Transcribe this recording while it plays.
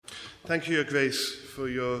Thank you, Your Grace, for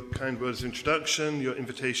your kind words of introduction, your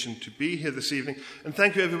invitation to be here this evening, and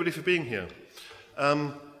thank you, everybody, for being here.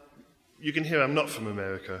 You can hear I'm not from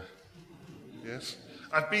America. Yes?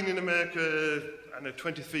 I've been in America,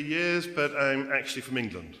 23 years, but I'm actually from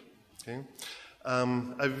England. Okay?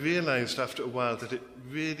 I realized after a while that it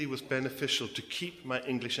really was beneficial to keep my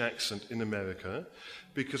English accent in America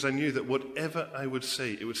because I knew that whatever I would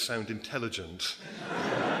say, it would sound intelligent.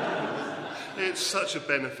 It's such a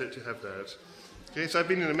benefit to have that. Okay, so I've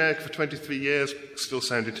been in America for 23 years, still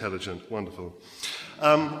sound intelligent. Wonderful.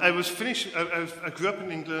 I grew up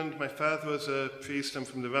in England. My father was a priest. I'm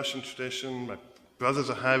from the Russian tradition. My brother's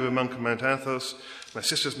a Hieromonk monk of Mount Athos. My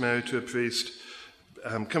sister's married to a priest.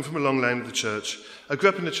 Come from a long line of the church. I grew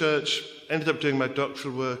up in the church, ended up doing my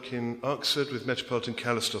doctoral work in Oxford with Metropolitan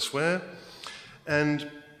Callistos Ware,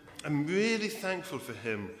 and I'm really thankful for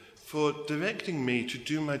him for directing me to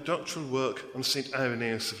do my doctoral work on St.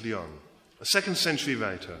 Irenaeus of Lyon, a 2nd century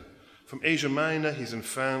writer. From Asia Minor, he's in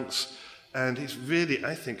France, and he's really,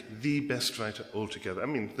 I think, the best writer altogether. I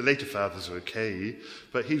mean, the later fathers are okay,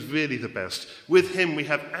 but he's really the best. With him, we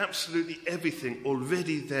have absolutely everything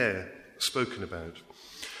already there spoken about.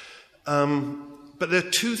 But there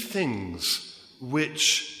are two things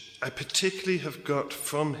which I particularly have got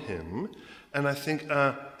from him and I think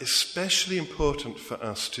are especially important for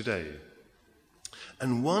us today.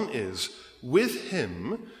 And one is, with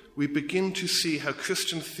him, we begin to see how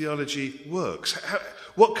Christian theology works,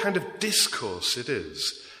 what kind of discourse it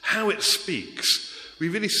is, how it speaks. We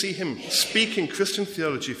really see him speaking Christian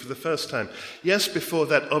theology for the first time. Yes, before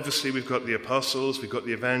that, obviously, we've got the apostles, we've got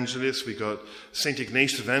the evangelists, we've got St.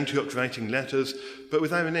 Ignatius of Antioch writing letters, but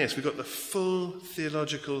with Irenaeus, we've got the full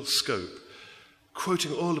theological scope,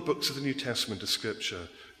 quoting all the books of the New Testament as Scripture,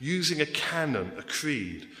 using a canon, a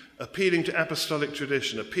creed, appealing to apostolic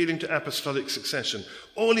tradition, appealing to apostolic succession,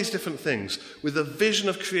 all these different things, with a vision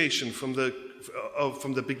of creation from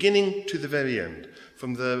the beginning to the very end,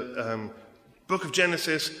 from the book of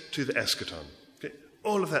Genesis to the eschaton. Okay?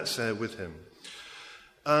 All of that's there with him.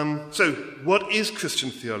 So, what is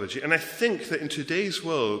Christian theology? And I think that in today's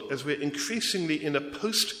world, as we're increasingly in a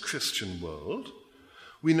post-Christian world,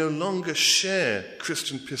 we no longer share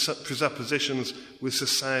Christian presuppositions with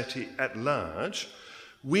society at large.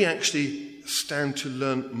 We actually stand to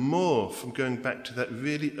learn more from going back to that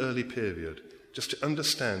really early period, just to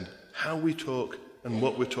understand how we talk and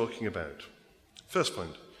what we're talking about. First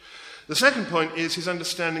point. The second point is his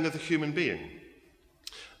understanding of the human being.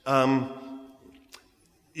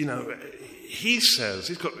 He says,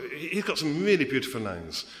 he's got some really beautiful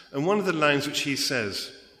lines. And one of the lines which he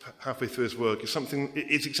says halfway through his work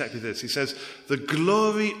is exactly this. He says, the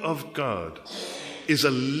glory of God is a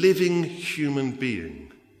living human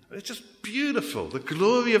being. It's just beautiful. The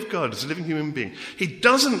glory of God is a living human being. He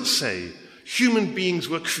doesn't say human beings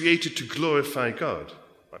were created to glorify God.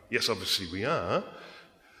 Yes, obviously we are.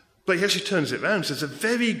 But he actually turns it around and says the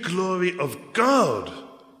very glory of God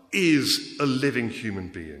is a living human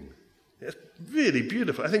being. It's really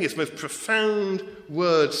beautiful. I think it's the most profound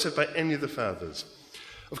word said by any of the fathers.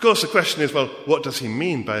 Of course, the question is, well, what does he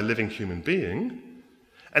mean by a living human being?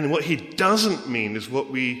 And what he doesn't mean is what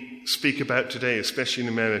we speak about today, especially in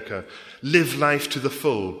America. Live life to the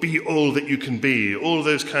full, be all that you can be, all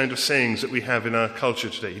those kind of sayings that we have in our culture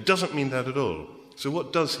today. He doesn't mean that at all. So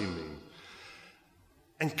what does he mean?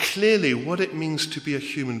 And clearly, what it means to be a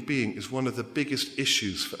human being is one of the biggest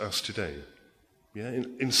issues for us today. Yeah,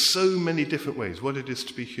 in so many different ways, what it is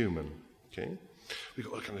to be human. Okay? We've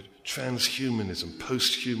got all kind of transhumanism,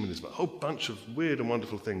 post-humanism, a whole bunch of weird and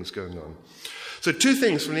wonderful things going on. So 2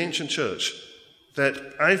 things from the ancient church that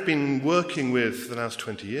I've been working with the last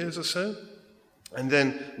 20 years or so, and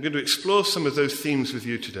then I'm going to explore some of those themes with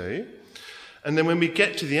you today. And then when we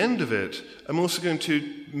get to the end of it, I'm also going to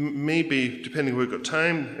maybe, depending on where we've got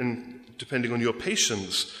time and depending on your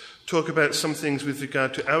patience, talk about some things with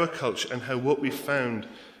regard to our culture and how what we found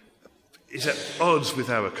is at odds with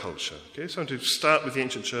our culture. Okay, so I'm going to start with the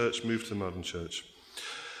ancient church, move to the modern church.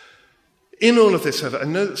 In all of this, however, I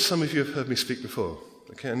know that some of you have heard me speak before.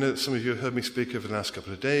 Okay, I know that some of you have heard me speak over the last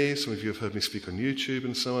couple of days, some of you have heard me speak on YouTube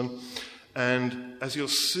and so on. And as you'll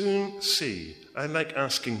soon see, I like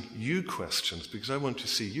asking you questions because I want to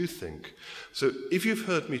see you think. So if you've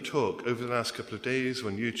heard me talk over the last couple of days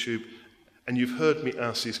on YouTube and you've heard me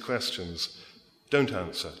ask these questions, don't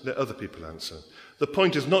answer. Let other people answer. The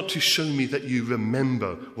point is not to show me that you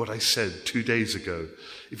remember what I said 2 days ago.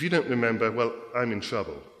 If you don't remember, well, I'm in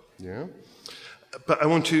trouble. Yeah? But I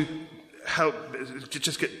want to help to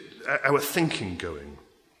just get our thinking going.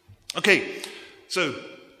 Okay, so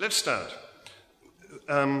let's start.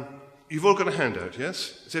 You've all got a handout,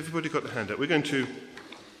 yes? Has everybody got a handout? We're going to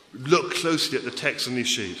look closely at the text on this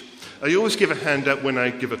sheet. I always give a handout when I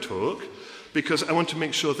give a talk, because I want to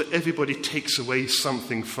make sure that everybody takes away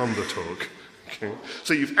something from the talk. Okay?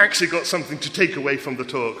 So you've actually got something to take away from the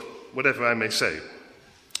talk, whatever I may say.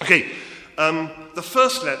 Okay, the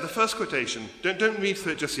first quotation, don't read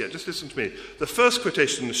through it just yet, just listen to me. The first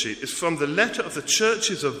quotation on the sheet is from the letter of the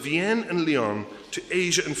churches of Vienne and Lyon to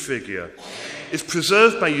Asia and Phrygia. It's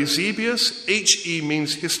preserved by Eusebius. HE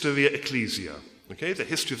means Historia Ecclesia, okay, the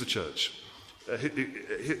history of the church,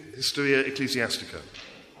 Historia Ecclesiastica.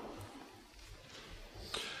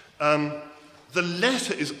 The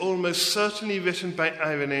letter is almost certainly written by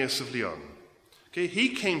Irenaeus of Lyon. Okay, he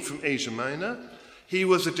came from Asia Minor. He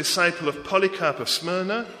was a disciple of Polycarp of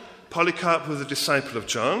Smyrna. Polycarp was a disciple of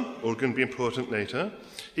John, all going to be important later.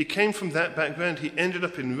 He came from that background. He ended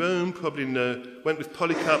up in Rome, went with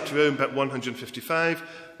Polycarp to Rome about 155,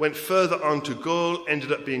 went further on to Gaul,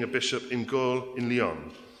 ended up being a bishop in Gaul, in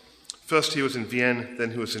Lyon. First he was in Vienne,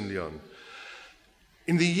 then he was in Lyon.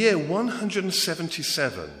 In the year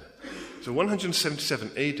 177, so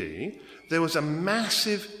 177 AD, there was a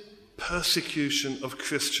massive persecution of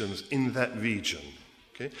Christians in that region.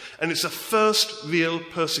 Okay? And it's the first real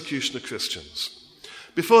persecution of Christians.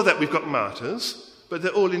 Before that, we've got martyrs, but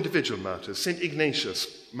they're all individual martyrs. St. Ignatius,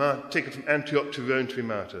 taken from Antioch to Rome to be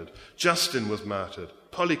martyred. Justin was martyred.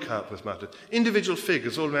 Polycarp was martyred. Individual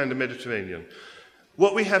figures all around the Mediterranean.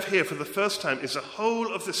 What we have here for the first time is the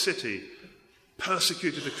whole of the city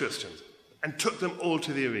persecuted the Christians and took them all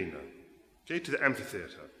to the arena, okay, to the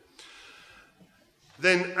amphitheatre.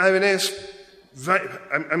 Then Irenaeus,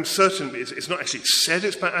 I'm certain it's not actually said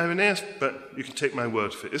it's by Irenaeus, but you can take my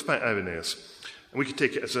word for it. It's by Irenaeus, and we can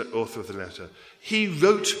take it as the author of the letter. He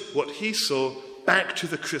wrote what he saw back to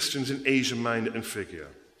the Christians in Asia Minor and Phrygia.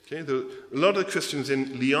 Okay, a lot of the Christians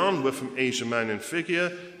in Lyon were from Asia Minor and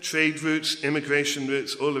Phrygia, trade routes, immigration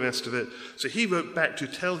routes, all the rest of it. So he wrote back to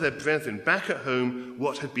tell their brethren back at home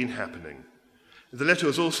what had been happening. The letter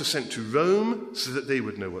was also sent to Rome so that they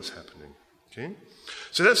would know what's happening. Okay?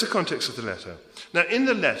 So that's the context of the letter. Now, in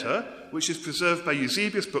the letter, which is preserved by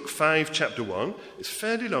Eusebius, book 5, chapter 1, it's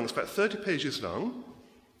fairly long, it's about 30 pages long.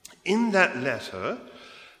 In that letter,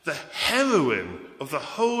 the heroine of the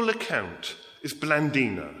whole account is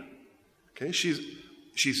Blandina. Okay?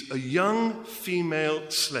 She's a young female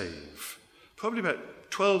slave, probably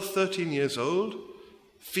about 12, 13 years old,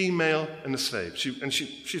 female and a slave.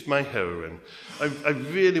 She's my heroine. I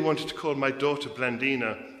really wanted to call my daughter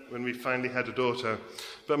Blandina when we finally had a daughter,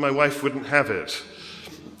 but my wife wouldn't have it.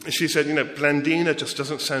 She said, Blandina just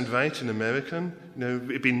doesn't sound right in American.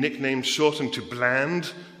 It'd be nicknamed, shortened to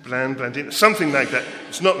Blandina, something like that.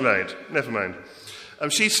 It's not right. Never mind.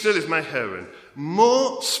 She still is my heroine.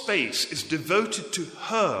 More space is devoted to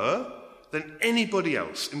her than anybody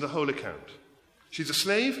else in the whole account. She's a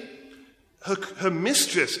slave. Her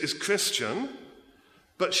mistress is Christian,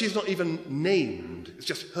 but she's not even named. It's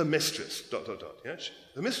just her mistress, ... Yeah?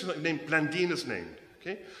 Her mistress is not named, Blandina's named.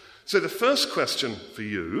 Okay? So the first question for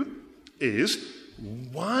you is,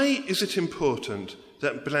 why is it important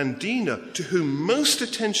that Blandina, to whom most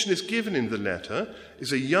attention is given in the letter,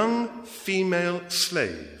 is a young female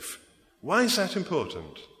slave? Why is that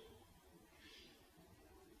important?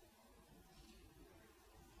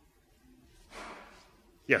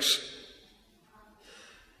 Yes?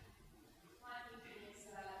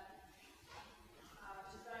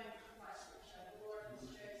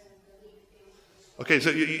 Okay,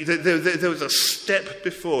 so there was a step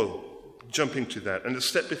before jumping to that, and the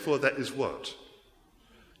step before that is what?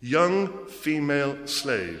 Young female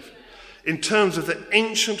slave. In terms of the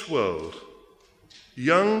ancient world,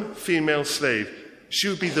 young female slave, she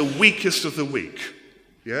would be the weakest of the weak,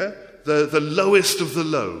 yeah? The lowest of the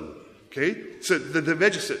low, okay? So the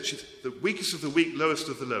register, she's the weakest of the weak, lowest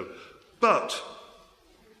of the low. But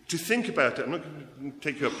to think about it, I'm not going to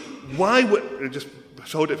take you up. Why would, just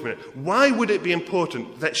hold it for a minute. Why would it be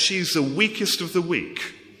important that she's the weakest of the weak?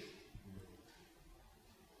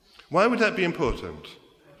 Why would that be important?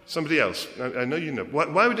 Somebody else, I know you know.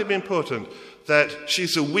 Why would it be important that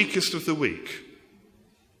she's the weakest of the weak?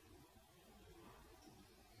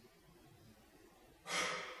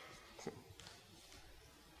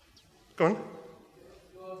 Go on.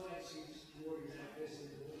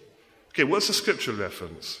 Okay, what's the scriptural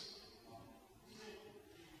reference?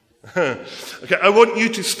 Okay, I want you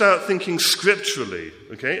to start thinking scripturally,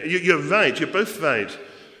 okay? You're right, you're both right.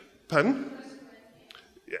 Pardon?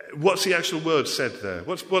 What's the actual word said there?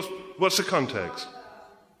 What's the context?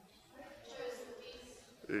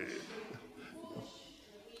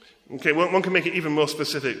 Okay, one can make it even more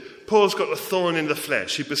specific. Paul's got a thorn in the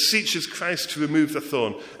flesh. He beseeches Christ to remove the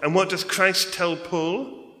thorn. And what does Christ tell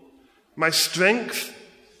Paul? My strength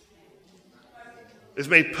is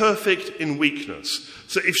made perfect in weakness.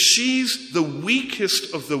 So if she's the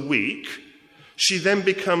weakest of the weak, she then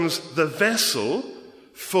becomes the vessel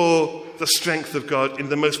for the strength of God in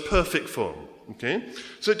the most perfect form. Okay?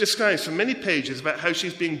 So it describes for many pages about how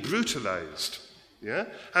she's being brutalized,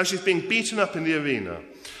 how she's being beaten up in the arena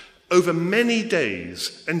over many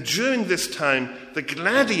days. And during this time, the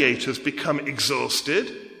gladiators become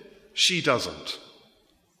exhausted. She doesn't.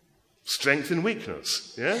 Strength in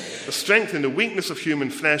weakness. The strength in the weakness of human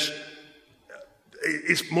flesh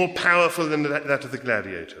is more powerful than that of the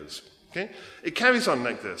gladiators. Okay? It carries on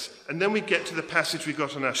like this. And then we get to the passage we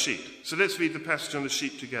got on our sheet. So let's read the passage on the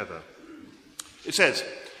sheet together. It says,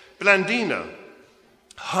 Blandina,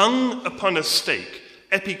 hung upon a stake,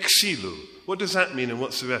 epixilou. What does that mean and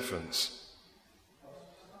what's the reference?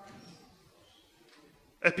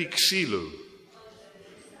 Epixilou.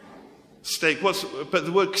 Stake. But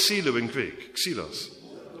the word xilo in Greek, xilos.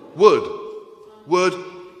 Wood,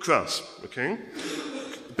 cross. Okay?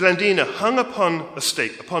 Blandina, hung upon a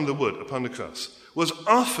stake, upon the wood, upon the cross, was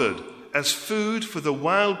offered as food for the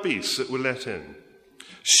wild beasts that were let in.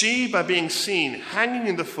 She, by being seen hanging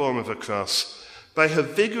in the form of a cross, by her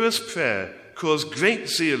vigorous prayer, caused great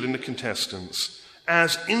zeal in the contestants,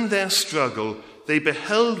 as in their struggle they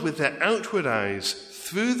beheld with their outward eyes,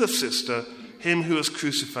 through the sister, him who was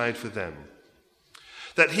crucified for them,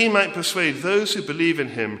 that he might persuade those who believe in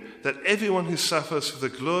him that everyone who suffers for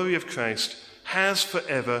the glory of Christ has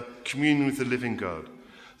forever communion with the living God.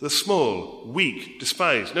 The small, weak,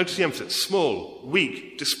 despised, notice the emphasis, small,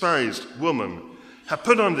 weak, despised woman had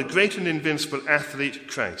put on the great and invincible athlete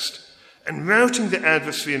Christ, and routing the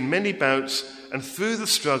adversary in many bouts, and through the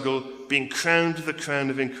struggle being crowned with the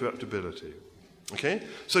crown of incorruptibility. Okay?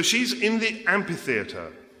 So she's in the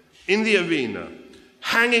amphitheatre, in the arena,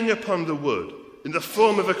 hanging upon the wood, in the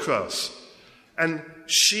form of a cross, and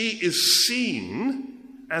she is seen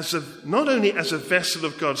as not only as a vessel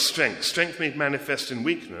of God's strength made manifest in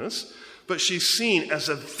weakness, but she's seen as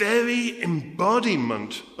a very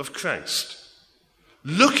embodiment of Christ.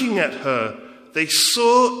 Looking at her, they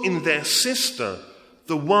saw in their sister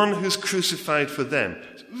the one who's crucified for them.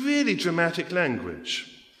 It's really dramatic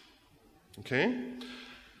language. Okay?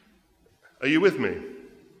 Are you with me?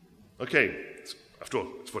 Okay. After all,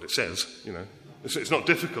 it's what it says, It's not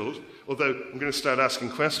difficult, although I'm going to start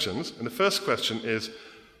asking questions. And the first question is,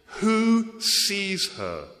 who sees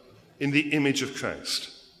her in the image of Christ?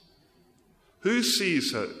 Who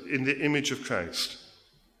sees her in the image of Christ?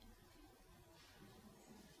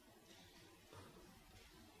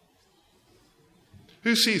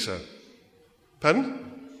 Who sees her? Pardon?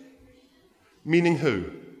 Meaning who?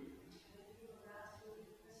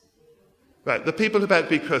 Right, the people about to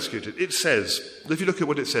be persecuted. It says, if you look at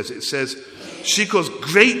what it says, she caused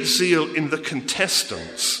great zeal in the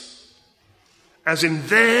contestants, as in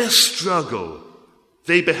their struggle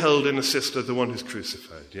they beheld in a sister the one who's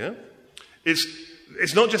crucified,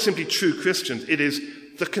 It's not just simply true Christians, it is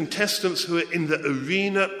the contestants who are in the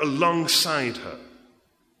arena alongside her.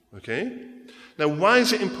 Okay? Now, why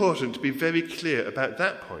is it important to be very clear about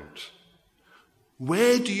that point?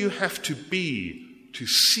 Where do you have to be to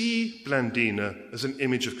see Blandina as an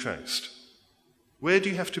image of Christ? Where do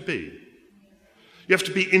you have to be? You have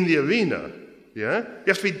to be in the arena, You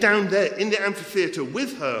have to be down there in the amphitheatre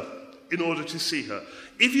with her in order to see her.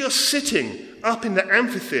 If you're sitting up in the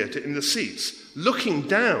amphitheatre in the seats, looking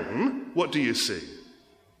down, what do you see?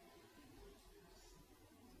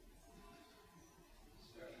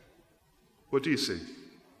 What do you see?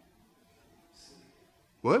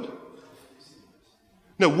 What?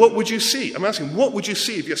 No, what would you see? I'm asking, what would you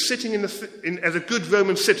see if you're sitting as a good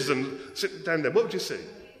Roman citizen, sitting down there? What would you see?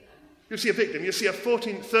 You see a victim. You see a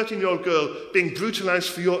 13-year-old girl being brutalized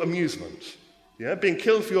for your amusement. Being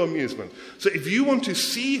killed for your amusement. So if you want to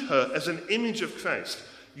see her as an image of Christ,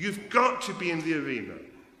 you've got to be in the arena.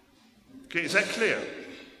 Okay, is that clear?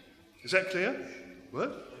 Is that clear?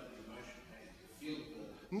 What?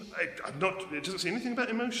 It doesn't say anything about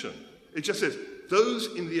emotion. It just says,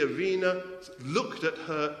 those in the arena looked at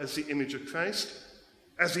her as the image of Christ,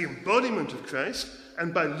 as the embodiment of Christ,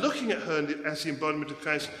 and by looking at her as the embodiment of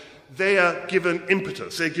Christ, they are given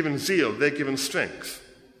impetus, they're given zeal, they're given strength.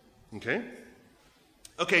 Okay?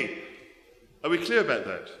 Okay, are we clear about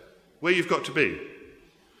that? Where you've got to be?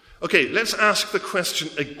 Okay, let's ask the question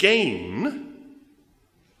again.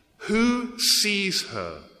 Who sees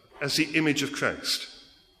her as the image of Christ?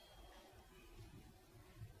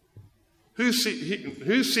 Who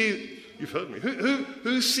sees You've heard me.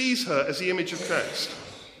 Who sees her as the image of Christ?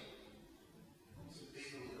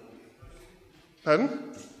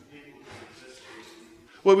 Pardon?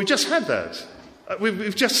 Well, we just had that.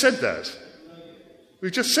 We've just said that.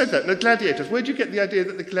 We've just said that. The gladiators. Where do you get the idea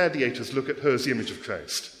that the gladiators look at her as the image of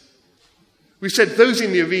Christ? We said those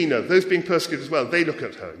in the arena, those being persecuted as well, they look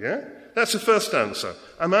at her, yeah? That's the first answer.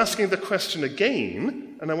 I'm asking the question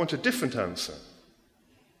again, and I want a different answer.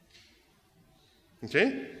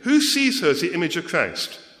 Okay? Who sees her as the image of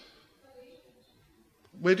Christ?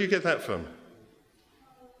 Where do you get that from?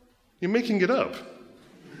 You're making it up.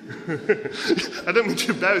 I don't mean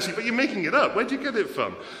to embarrass you, but you're making it up. Where do you get it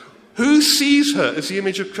from? Who sees her as the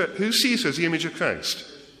image of Christ? Who sees her as the image of Christ?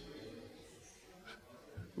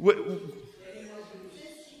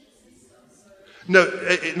 No,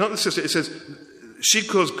 not the sister. It says, she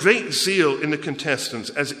caused great zeal in the contestants,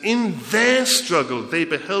 as in their struggle they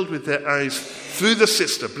beheld with their eyes through the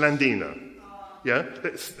sister, Blandina. Yeah?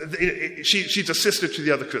 She's a sister to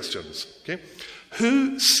the other Christians. Okay?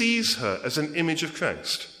 Who sees her as an image of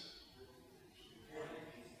Christ?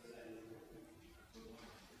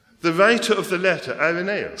 The writer of the letter,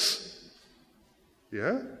 Irenaeus.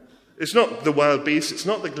 Yeah? It's not the wild beasts, it's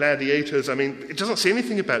not the gladiators. I mean, it doesn't say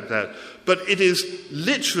anything about that. But it is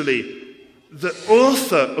literally the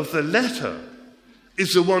author of the letter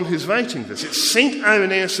is the one who's writing this. It's Saint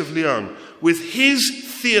Irenaeus of Lyon, with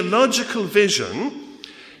his theological vision,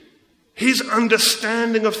 his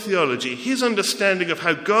understanding of theology, his understanding of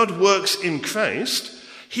how God works in Christ.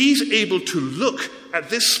 He's able to look at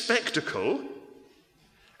this spectacle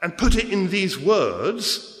and put it in these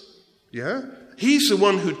words, yeah? He's the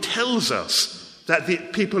one who tells us that the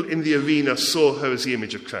people in the arena saw her as the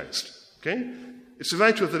image of Christ. Okay? It's the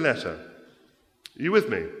writer of the letter. Are you with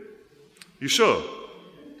me? You sure?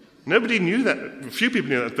 Nobody knew that. A few people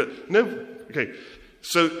knew that, but no. Okay,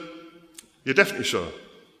 so you're definitely sure.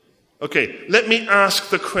 Okay, let me ask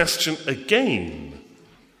the question again.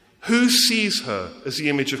 Who sees her as the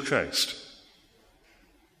image of Christ?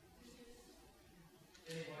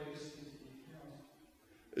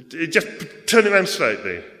 Just turn it around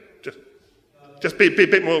slightly. Just be a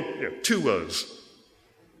bit more, 2 words.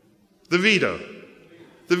 The reader.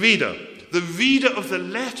 The reader. The reader of the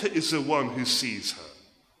letter is the one who sees her.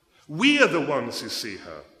 We are the ones who see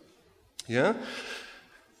her. Yeah?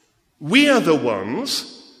 We are the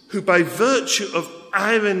ones who, by virtue of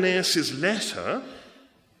Irenaeus' letter,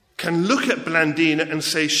 can look at Blandina and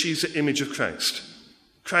say she's the image of Christ.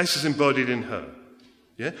 Christ is embodied in her.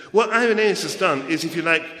 Yeah? What Irenaeus has done is, if you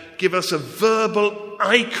like, give us a verbal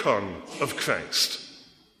icon of Christ.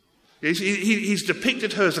 He's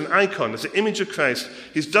depicted her as an icon, as an image of Christ.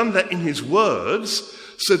 He's done that in his words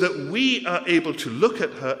so that we are able to look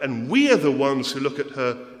at her, and we are the ones who look at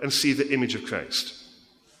her and see the image of Christ.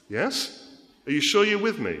 Yes? Are you sure you're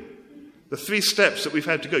with me? The 3 steps that we've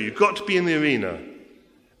had to go. You've got to be in the arena.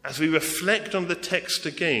 As we reflect on the text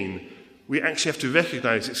again, we actually have to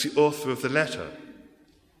recognize it's the author of the letter.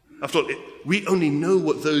 After all, we only know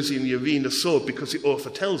what those in the arena saw because the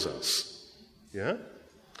author tells us. Yeah?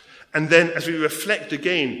 And then as we reflect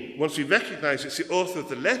again, once we recognize it's the author of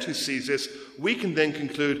the letter who sees this, we can then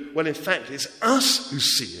conclude, well, in fact, it's us who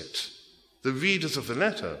see it, the readers of the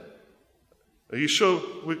letter. Are you sure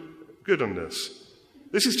we're good on this?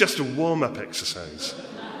 This is just a warm-up exercise.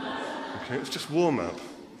 Okay, it's just warm-up.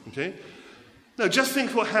 Okay? No, just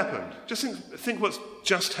think what happened. Just think what's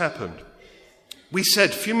just happened. We said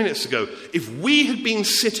a few minutes ago, if we had been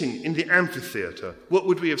sitting in the amphitheatre, what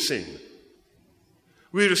would we have seen?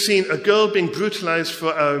 We would have seen a girl being brutalized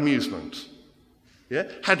for our amusement.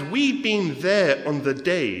 Yeah? Had we been there on the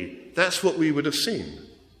day, that's what we would have seen.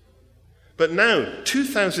 But now,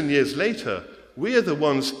 2,000 years later, we are the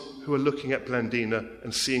ones who are looking at Blandina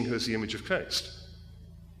and seeing her as the image of Christ.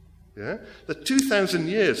 Yeah? The 2,000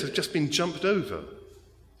 years have just been jumped over.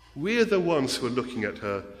 We are the ones who are looking at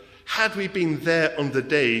her. Had we been there on the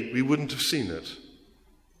day, we wouldn't have seen it.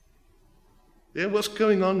 Yeah, what's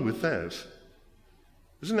going on with that?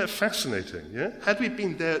 Isn't that fascinating? Yeah? Had we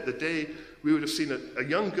been there at the day, we would have seen a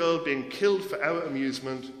young girl being killed for our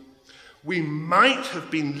amusement. We might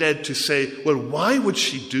have been led to say, well, why would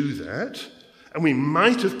she do that? And we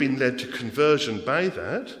might have been led to conversion by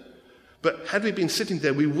that. But had we been sitting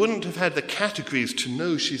there, we wouldn't have had the categories to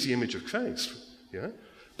know she's the image of Christ. Yeah?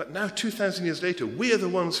 But now, 2,000 years later, we are the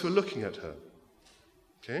ones who are looking at her.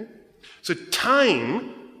 Okay? So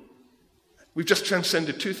time, we've just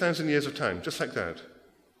transcended 2,000 years of time, just like that.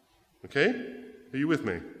 Okay? Are you with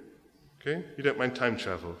me? Okay? You don't mind time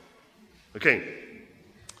travel? Okay.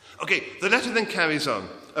 Okay, the letter then carries on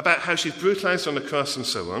about how she's brutalized on the cross and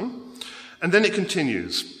so on. And then it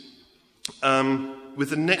continues. with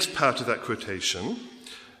the next part of that quotation.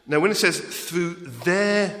 Now, when it says, through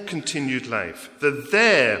their continued life, the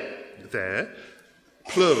there,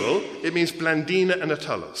 plural, it means Blandina and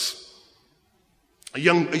Attalus. A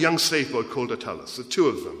young slave boy called Attalus, the two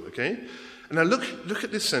of them, okay? And now look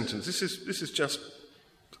at this sentence. This is just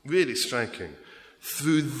really striking.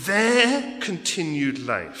 Through their continued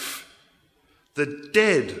life, the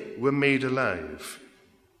dead were made alive,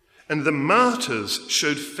 and the martyrs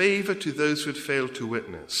showed favour to those who had failed to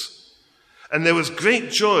witness. And there was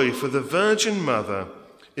great joy for the Virgin Mother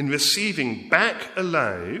in receiving back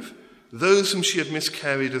alive those whom she had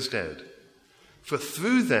miscarried as dead. For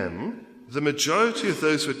through them, the majority of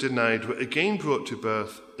those who were denied were again brought to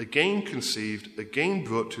birth, again conceived, again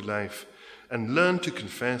brought to life, and learned to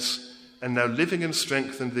confess, and now living and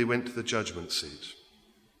strengthened, they went to the judgment seat.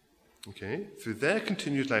 Okay? Through their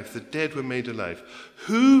continued life, the dead were made alive.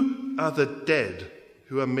 Who are the dead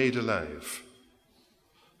who are made alive?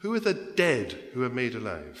 Who are the dead who are made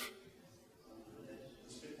alive?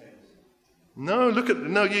 No,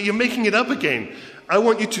 you're making it up again. I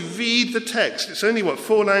want you to read the text. It's only,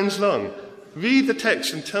 4 lines long. Read the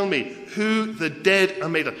text and tell me who the dead are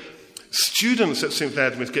made alive. Students at St.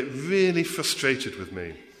 Vladimir's get really frustrated with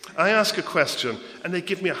me. I ask a question and they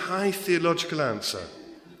give me a high theological answer.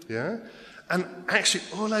 Yeah? And actually,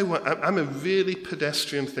 all I want, I'm a really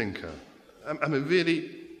pedestrian thinker. I'm a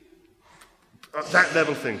really, that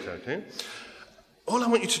level thinker, okay? All I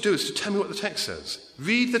want you to do is to tell me what the text says.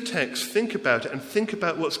 Read the text, think about it, and think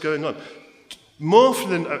about what's going on. More often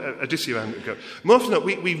than, more often than not,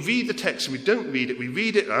 we read the text and we don't read it. We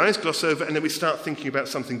read it, our eyes gloss over, and then we start thinking about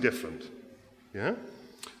something different. Yeah?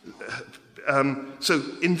 So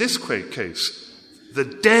in this case, the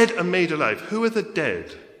dead are made alive. Who are the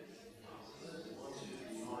dead?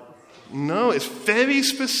 No, it's very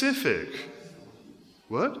specific.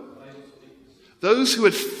 What? Those who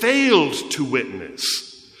had failed to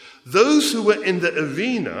witness. Those who were in the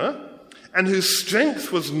arena and whose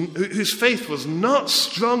faith was not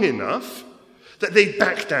strong enough that they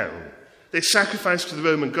backed down. They sacrificed to the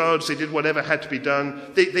Roman gods, they did whatever had to be done,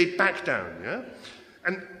 they backed down, yeah?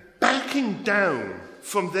 And backing down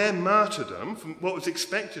from their martyrdom, from what was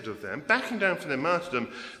expected of them, backing down from their martyrdom,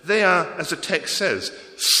 they are, as the text says,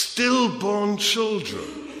 stillborn children.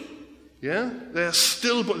 Yeah? They are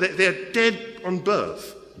stillborn, they are dead on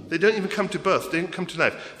birth. They don't even come to birth, they don't come to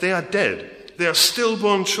life. They are dead. They are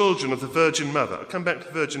stillborn children of the Virgin Mother. I'll come back to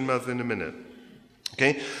the Virgin Mother in a minute.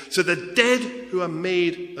 Okay? So the dead who are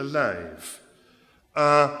made alive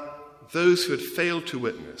are those who had failed to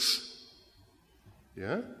witness.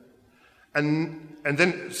 Yeah? And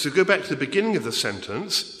then, so go back to the beginning of the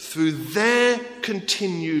sentence, through their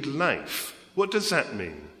continued life. What does that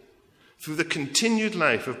mean? Through the continued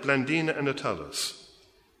life of Blandina and Attalus.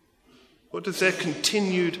 What does their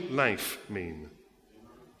continued life mean?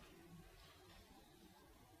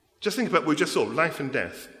 Just think about what we just saw, life and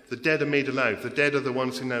death. The dead are made alive. The dead are the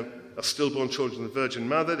ones who now are stillborn children of the Virgin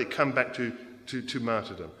Mother. They come back to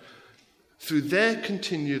martyrdom. Through their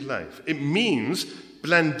continued life. It means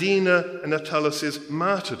Blandina and Attalus'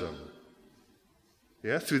 martyrdom.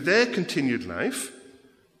 Yeah? Through their continued life,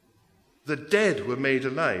 the dead were made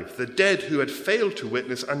alive. The dead who had failed to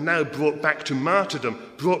witness are now brought back to martyrdom,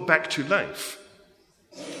 brought back to life.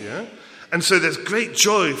 Yeah? And so there's great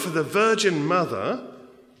joy for the Virgin Mother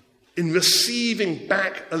in receiving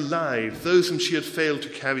back alive those whom she had failed to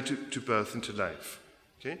carry to birth and to life.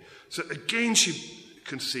 Okay? So again she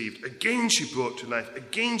conceived, again she brought to life,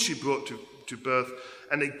 again she brought to birth,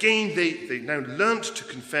 and again they now learnt to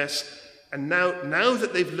confess, and now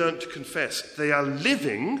that they've learnt to confess, they are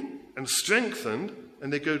living and strengthened,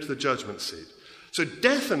 and they go to the judgment seat. So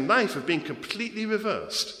death and life have been completely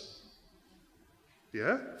reversed.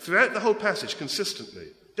 Yeah? Throughout the whole passage, consistently.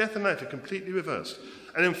 Death and life are completely reversed.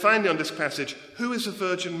 And then finally on this passage, who is the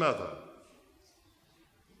Virgin Mother?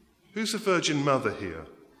 Who's the Virgin Mother here?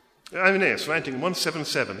 Irenaeus, writing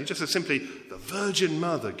 177, he just says simply, the Virgin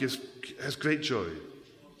Mother has great joy.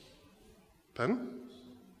 Pardon?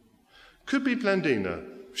 Could be Blandina.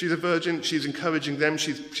 She's a virgin, she's encouraging them,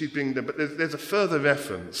 she's bringing them, but there's a further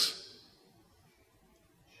reference.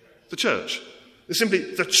 The church. It's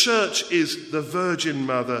simply, the church is the Virgin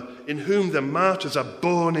Mother in whom the martyrs are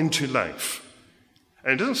born into life.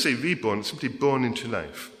 And it doesn't say reborn, it's simply born into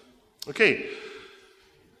life. Okay,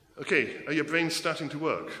 are your brains starting to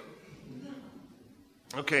work?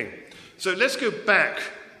 Okay, so let's go back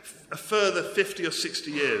a further 50 or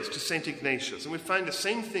 60 years to St. Ignatius, and we find the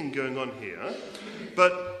same thing going on here,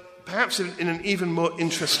 but perhaps in an even more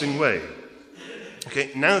interesting way.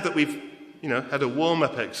 Okay, now that we've had a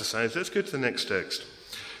warm-up exercise, let's go to the next text.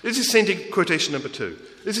 This is quotation number 2.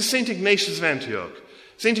 This is St. Ignatius of Antioch.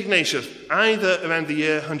 St. Ignatius, either around the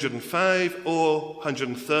year 105 or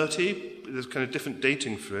 130, there's kind of different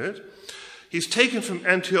dating for it. He's taken from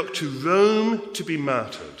Antioch to Rome to be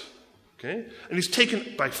martyred. Okay? And he's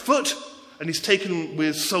taken by foot, and he's taken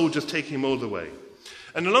with soldiers taking him all the way.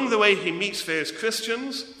 And along the way, he meets various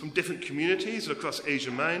Christians from different communities across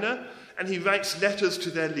Asia Minor, and he writes letters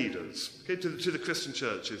to their leaders, okay, to the Christian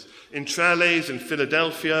churches, in Tralles, in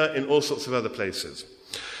Philadelphia, in all sorts of other places.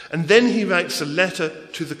 And then he writes a letter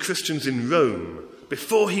to the Christians in Rome.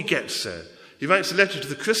 Before he gets there, he writes a letter to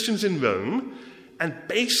the Christians in Rome, and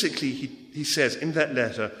basically he says in that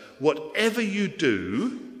letter, whatever you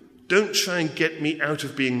do, don't try and get me out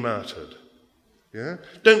of being martyred. Yeah?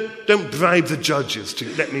 Don't bribe the judges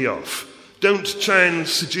to let me off. Don't try and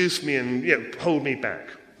seduce me and hold me back.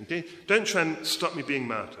 Okay? Don't try and stop me being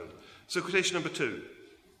martyred. So quotation number 2.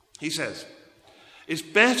 He says, it's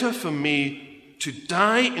better for me to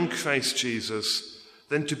die in Christ Jesus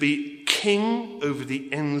than to be king over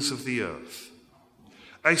the ends of the earth.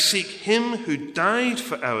 I seek him who died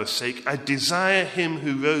for our sake. I desire him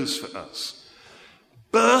who rose for us.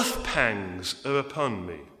 Birth pangs are upon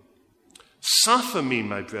me. Suffer me,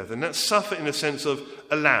 my brethren. That's suffer in a sense of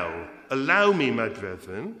allow. Allow me, my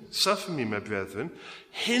brethren. Suffer me, my brethren.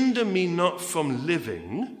 Hinder me not from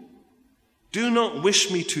living. Do not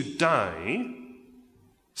wish me to die.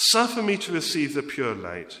 Suffer me to receive the pure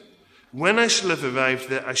light. When I shall have arrived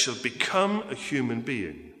there, I shall become a human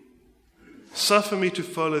being. Suffer me to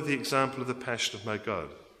follow the example of the passion of my God.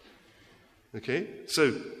 Okay?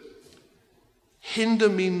 So, hinder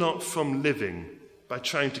me not from living by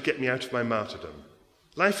trying to get me out of my martyrdom.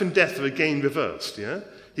 Life and death are again reversed, yeah?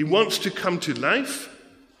 He wants to come to life,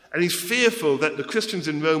 and he's fearful that the Christians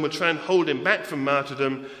in Rome will try and hold him back from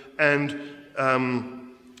martyrdom and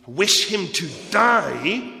wish him to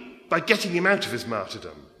die by getting him out of his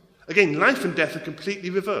martyrdom. Again, life and death are completely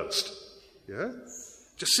reversed, yeah?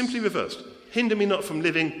 Just simply reversed. Hinder me not from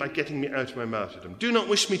living by getting me out of my martyrdom. Do not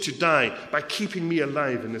wish me to die by keeping me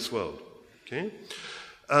alive in this world. Okay?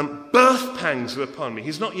 Birth pangs are upon me.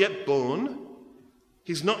 He's not yet born.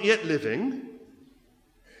 He's not yet living.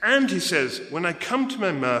 And he says, when I come to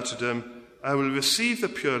my martyrdom, I will receive the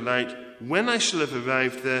pure light. When I shall have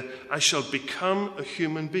arrived there, I shall become a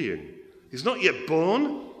human being. He's not yet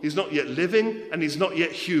born. He's not yet living. And he's not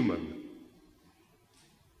yet human.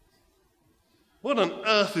 What on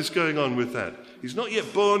earth is going on with that? He's not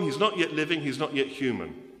yet born. He's not yet living. He's not yet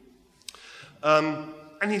human.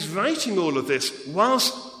 And he's writing all of this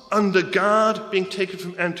whilst under guard being taken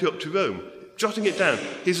from Antioch to Rome, jotting it down.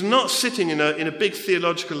 He's not sitting in a big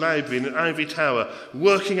theological library in an ivory tower,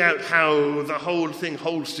 working out how the whole thing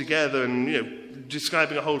holds together and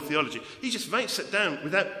describing a whole theology. He just writes it down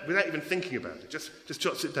without even thinking about it. Just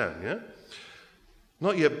jots it down. Yeah.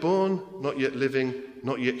 Not yet born, not yet living,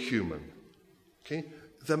 not yet human. Okay.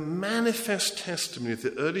 The manifest testimony of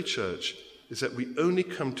the early church is that we only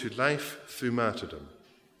come to life through martyrdom.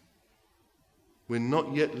 We're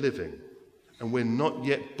not yet living, and we're not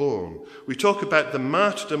yet born. We talk about the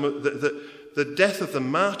martyrdom, the death of the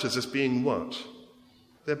martyrs as being what?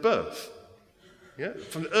 Their birth. Yeah?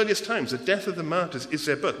 From the earliest times, the death of the martyrs is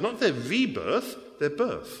their birth. Not their rebirth, their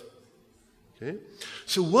birth. Okay?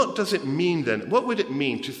 So what does it mean then? What would it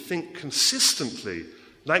mean to think consistently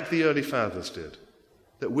like the early fathers did?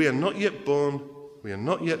 That we are not yet born, we are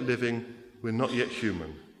not yet living, we're not yet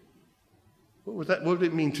human. What would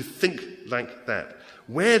it mean to think like that?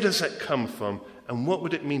 Where does that come from? And what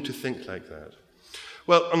would it mean to think like that?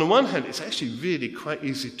 Well, on the one hand, it's actually really quite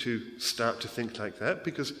easy to start to think like that,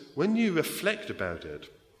 because when you reflect about it,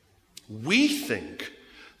 we think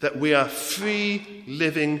that we are free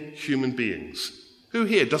living human beings. Who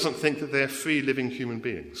here doesn't think that they are free living human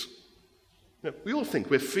beings? No, we all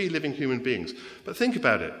think we're free living human beings. But think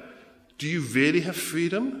about it. Do you really have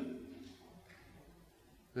freedom?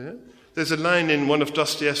 Yeah? There's a line in one of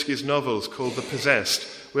Dostoevsky's novels called The Possessed,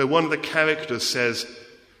 where one of the characters says,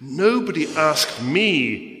 nobody asked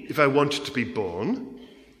me if I wanted to be born.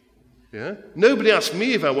 Yeah? Nobody asked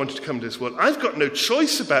me if I wanted to come to this world. I've got no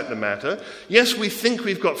choice about the matter. Yes, we think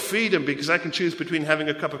we've got freedom because I can choose between having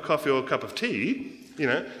a cup of coffee or a cup of tea,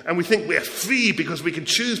 and we think we're free because we can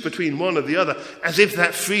choose between one or the other, as if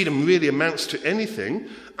that freedom really amounts to anything.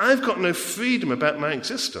 I've got no freedom about my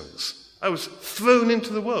existence. I was thrown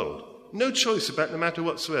into the world. No choice about the matter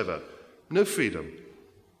whatsoever. No freedom.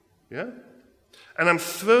 Yeah? And I'm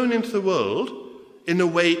thrown into the world in a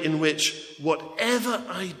way in which whatever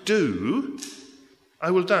I do,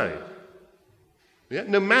 I will die. Yeah?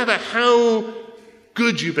 No matter how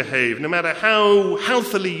good you behave, no matter how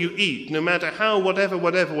healthily you eat, no matter how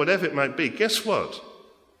whatever it might be, guess what?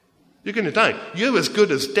 You're going to die. You're as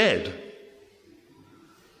good as dead.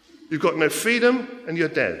 You've got no freedom and you're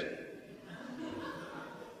dead.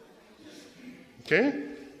 Okay?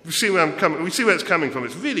 We see where it's coming from.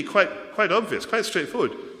 It's really quite obvious, quite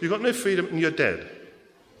straightforward. You've got no freedom and you're dead.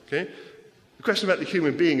 Okay? The question about the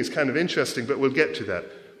human being is kind of interesting, but we'll get to that.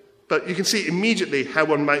 But you can see immediately how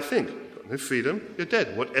one might think. You've got no freedom, you're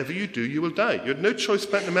dead. Whatever you do, you will die. You have no choice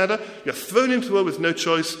about the matter. You're thrown into the world with no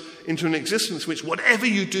choice, into an existence in which whatever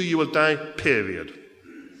you do, you will die, period.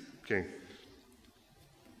 Okay.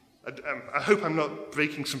 I hope I'm not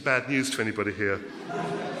breaking some bad news to anybody here.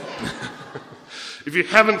 If you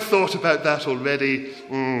haven't thought about that already,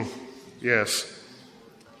 yes.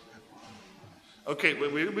 Okay,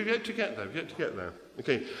 we've yet to get there.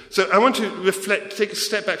 Okay, so I want to reflect, take a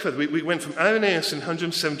step back further. We went from Irenaeus in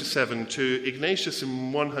 177 to Ignatius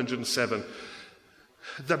in 107.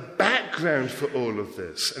 The background for all of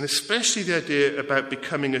this, and especially the idea about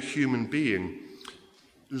becoming a human being,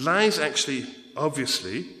 lies actually,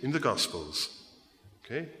 obviously, in the Gospels.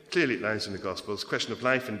 Okay? Clearly it lies in the Gospels. The question of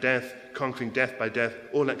life and death, conquering death by death,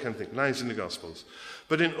 all that kind of thing, lies in the Gospels.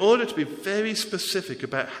 But in order to be very specific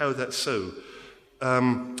about how that's so, I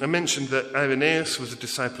mentioned that Irenaeus was a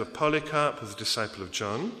disciple of Polycarp, was a disciple of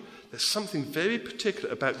John. There's something very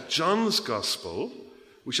particular about John's Gospel,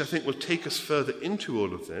 which I think will take us further into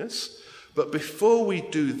all of this. But before we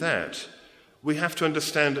do that, we have to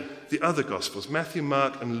understand the other Gospels, Matthew,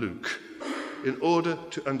 Mark, and Luke, in order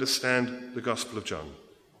to understand the Gospel of John.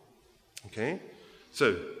 Okay?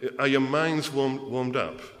 So, are your minds warmed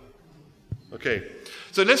up? Okay.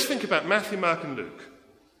 So let's think about Matthew, Mark, and Luke.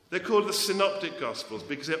 They're called the Synoptic Gospels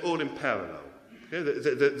because they're all in parallel. Okay?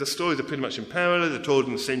 The stories are pretty much in parallel, they're told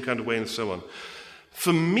in the same kind of way and so on.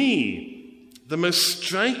 For me, the most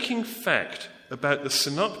striking fact about the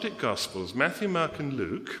Synoptic Gospels, Matthew, Mark, and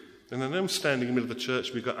Luke, and I know I'm standing in the middle of the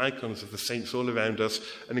church, we've got icons of the saints all around us,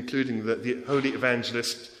 and including the holy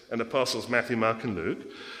evangelists and apostles Matthew, Mark, and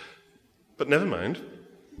Luke. But never mind.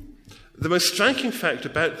 The most striking fact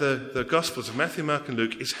about the Gospels of Matthew, Mark, and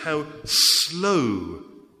Luke is how slow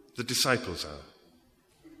the disciples are.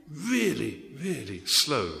 Really, really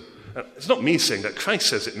slow. It's not me saying that. Christ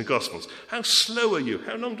says it in the Gospels. How slow are you?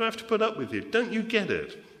 How long do I have to put up with you? Don't you get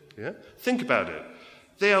it? Yeah? Think about it.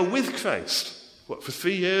 They are with Christ. What, for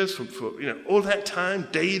 3 years? For all that time,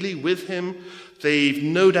 daily with him. They've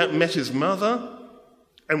no doubt met his mother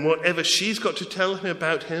and whatever she's got to tell him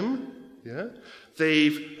about him. Yeah?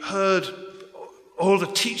 They've heard all the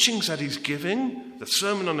teachings that he's giving, the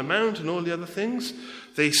Sermon on the Mount and all the other things.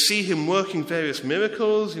 They see him working various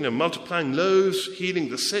miracles, multiplying loaves, healing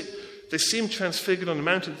the sick. They see him transfigured on the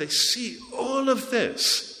mountain. They see all of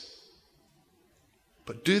this.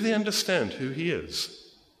 But do they understand who he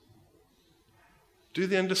is? Do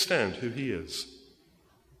they understand who he is?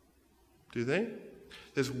 Do they?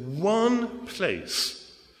 There's one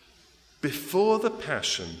place before the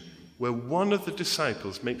Passion where one of the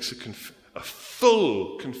disciples makes a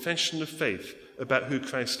full confession of faith about who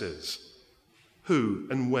Christ is. Who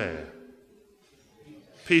and where?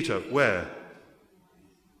 Peter, where?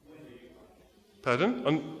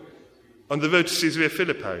 Pardon? On the road to Caesarea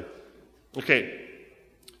Philippi. Okay.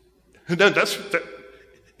 No,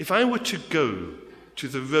 if I were to go to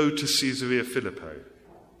the road to Caesarea Philippi,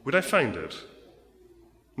 would I find it?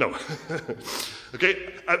 No.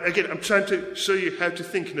 Okay, again, I'm trying to show you how to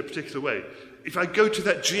think in a particular way. If I go to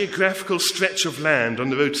that geographical stretch of land on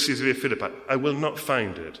the road to Caesarea Philippi, I will not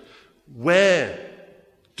find it. Where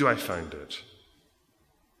do I find it?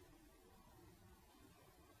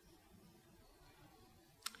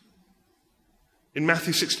 In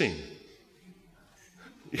Matthew 16.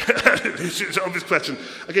 It's an obvious question.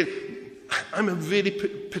 Again, I'm a really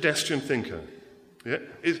pedestrian thinker. Yeah?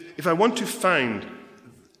 If I want to find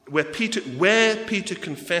where Peter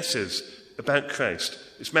confesses about Christ,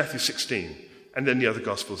 it's Matthew 16, and then the other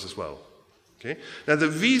Gospels as well. Okay? Now, the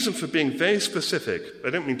reason for being very specific, I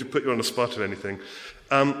don't mean to put you on the spot or anything,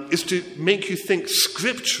 is to make you think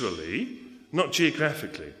scripturally, not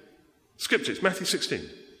geographically. Scripture, it's Matthew 16.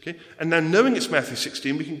 Okay? And now, knowing it's Matthew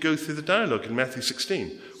 16, we can go through the dialogue in Matthew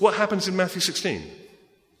 16. What happens in Matthew 16?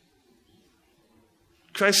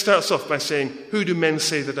 Christ starts off by saying, "Who do men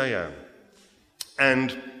say that I am?"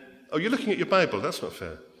 And, you're looking at your Bible, that's not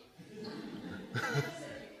fair.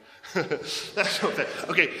 That's not fair.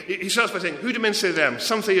 Okay, he starts by saying, "Who do men say that I am?"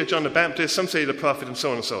 Some say you're John the Baptist, some say you're the prophet, and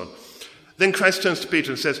so on and so on. Then Christ turns to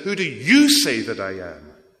Peter and says, "Who do you say that I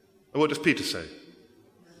am?" And what does Peter say?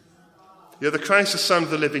 "You're the Christ, the Son of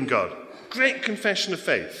the living God." Great confession of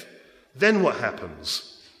faith. Then what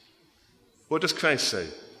happens? What does Christ say?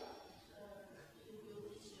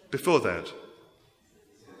 Before that?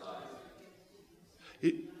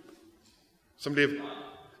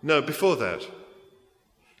 No, before that.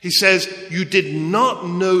 He says, you did not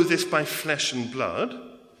know this by flesh and blood,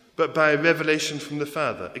 but by a revelation from the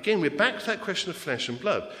Father. Again, we're back to that question of flesh and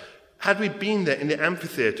blood. Had we been there in the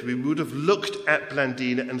amphitheatre, we would have looked at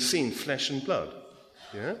Blandina and seen flesh and blood.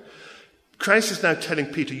 Yeah? Christ is now telling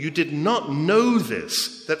Peter, you did not know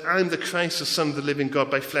this, that I'm the Christ, the Son of the living God,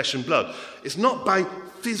 by flesh and blood. It's not by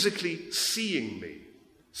physically seeing me.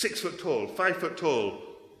 6 foot tall, 5 foot tall,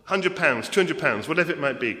 100 pounds, 200 pounds, whatever it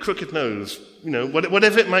might be, crooked nose,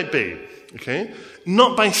 whatever it might be. Okay?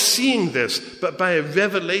 Not by seeing this, but by a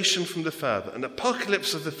revelation from the Father, an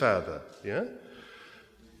apocalypse of the Father. Yeah?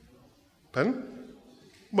 Pardon?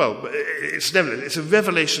 Well, it's a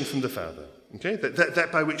revelation from the Father. Okay? That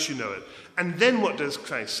by which you know it. And then what does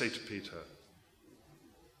Christ say to Peter?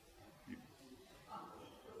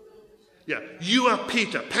 Yeah, you are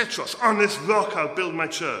Peter, Petros, on this rock I'll build my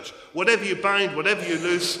church. Whatever you bind, whatever you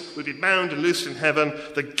loose, will be bound and loosed in heaven.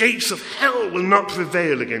 The gates of hell will not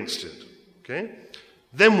prevail against it. Okay?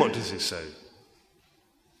 Then what does he say?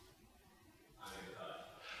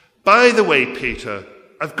 By the way, Peter,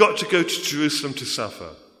 I've got to go to Jerusalem to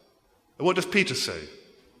suffer. And what does Peter say?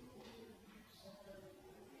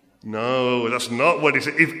 No, that's not what he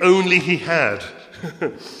said. If only he had.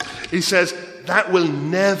 He says, that will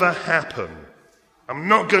never happen. I'm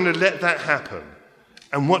not going to let that happen.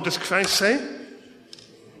 And what does Christ say?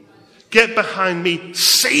 Get behind me,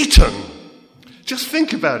 Satan. Just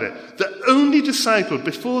think about it. The only disciple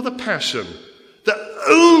before the Passion,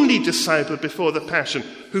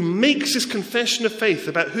 who makes this confession of faith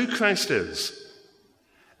about who Christ is,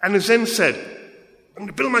 and has then said, I'm going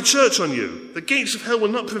to build my church on you. The gates of hell will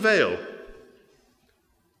not prevail.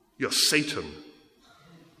 You're Satan.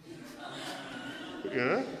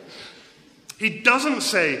 Yeah? He doesn't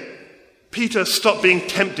say, Peter, stop being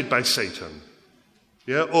tempted by Satan.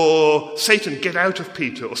 Yeah? Or, Satan, get out of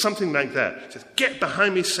Peter, or something like that. He says, get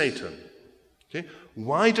behind me, Satan. Okay?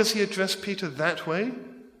 Why does he address Peter that way?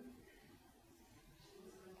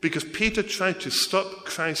 Because Peter tried to stop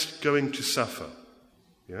Christ going to suffer.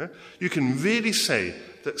 Yeah? You can really say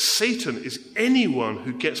that Satan is anyone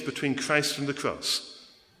who gets between Christ and the cross.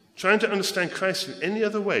 Trying to understand Christ in any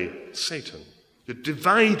other way, Satan. You're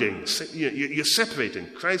dividing, you're separating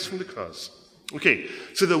Christ from the cross. Okay,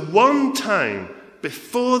 so the one time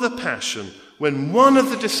before the Passion when one of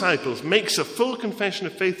the disciples makes a full confession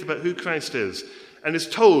of faith about who Christ is and is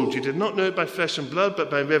told, you did not know it by flesh and blood,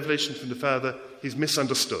 but by revelation from the Father, he's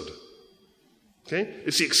misunderstood. Okay?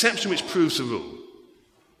 It's the exception which proves the rule.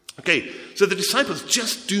 Okay, so the disciples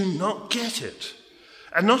just do not get it.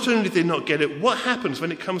 And not only do they not get it, what happens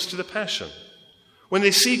when it comes to the Passion? When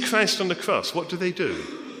they see Christ on the cross, what do?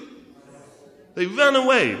 They run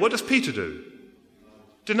away. What does Peter do?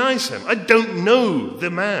 Denies him. I don't know the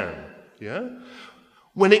man. Yeah?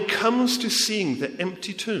 When it comes to seeing the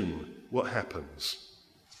empty tomb, what happens?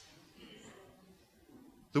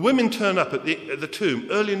 The women turn up at the tomb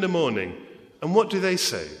early in the morning, and what do they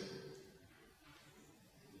say?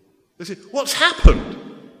 They say, what's happened?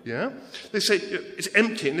 Yeah? They say, it's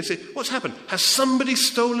empty, and they say, what's happened? Has somebody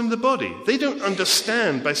stolen the body? They don't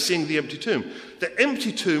understand by seeing the empty tomb. The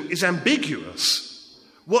empty tomb is ambiguous.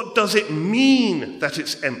 What does it mean that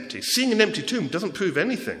it's empty? Seeing an empty tomb doesn't prove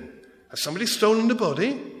anything. Has somebody stolen the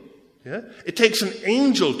body? Yeah? It takes an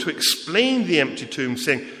angel to explain the empty tomb,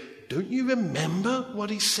 saying, don't you remember what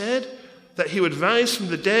he said? That he would rise from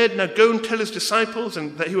the dead, now go and tell his disciples,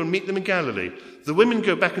 and that he will meet them in Galilee. The women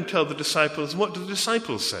go back and tell the disciples, and what do the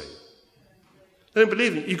disciples say? They don't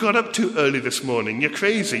believe it. You got up too early this morning. You're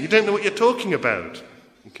crazy. You don't know what you're talking about.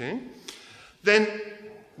 Okay? Then,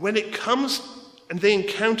 when it comes and they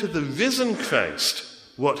encounter the risen Christ,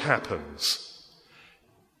 what happens?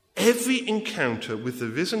 Every encounter with the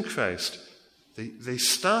risen Christ, they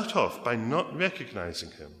start off by not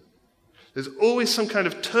recognizing him. There's always some kind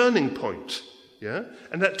of turning point, yeah?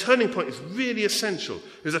 And that turning point is really essential.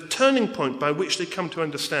 There's a turning point by which they come to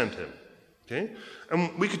understand him, okay?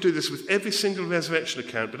 And we could do this with every single resurrection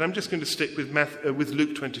account, but I'm just going to stick with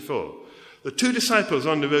Luke 24. The two disciples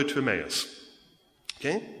on the road to Emmaus,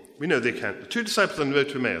 okay? We know the account. The two disciples on the road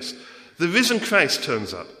to Emmaus. The risen Christ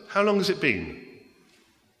turns up. How long has it been?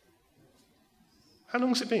 How long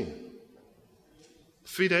has it been?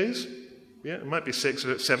 3 days? Yeah, it might be 6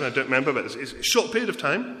 or 7, I don't remember, but it's a short period of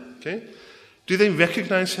time. Okay? Do they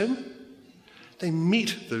recognize him? They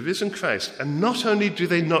meet the risen Christ, and not only do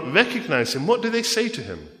they not recognize him, what do they say to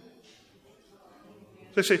him?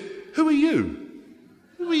 They say, who are you?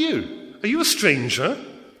 Who are you? Are you a stranger?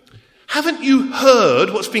 Haven't you heard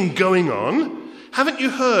what's been going on? Haven't you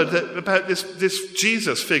heard about this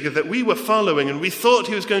Jesus figure that we were following, and we thought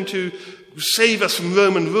he was going to save us from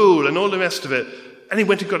Roman rule and all the rest of it, and he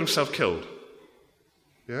went and got himself killed?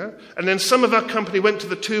 Yeah? And then some of our company went to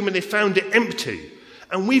the tomb and they found it empty,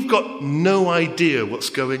 and we've got no idea what's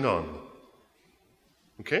going on.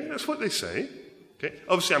 Okay, that's what they say. Okay?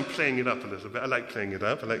 Obviously, I'm playing it up a little bit. I like playing it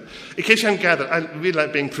up. In case you haven't gathered, I really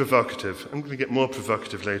like being provocative. I'm going to get more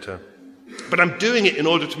provocative later. But I'm doing it in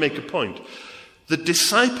order to make a point. The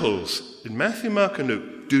disciples in Matthew, Mark, and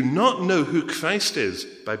Luke do not know who Christ is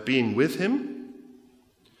by being with him,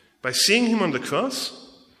 by seeing him on the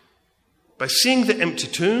cross, by seeing the empty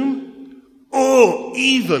tomb, or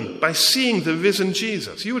even by seeing the risen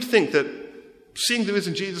Jesus. You would think that seeing the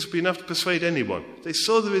risen Jesus would be enough to persuade anyone. They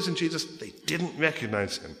saw the risen Jesus, they didn't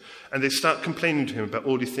recognize him, and they start complaining to him about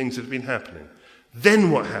all these things that have been happening.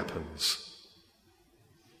 Then what happens?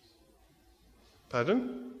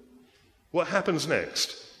 Pardon? What happens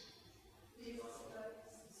next?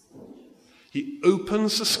 He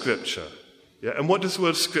opens the scripture. Yeah, and what does the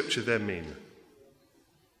word scripture there mean?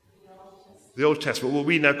 The Old Testament, what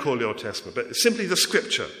we now call the Old Testament, but it's simply the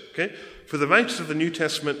scripture. Okay? For the writers of the New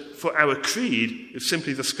Testament, for our creed, it's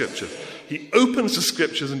simply the scripture. He opens the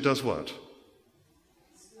scriptures and does what?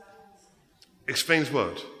 Explains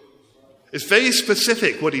what? It's very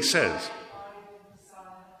specific what he says.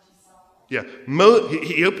 Yeah,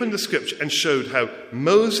 he opened the scripture and showed how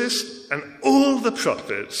Moses and all the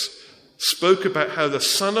prophets spoke about how the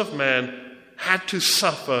Son of Man had to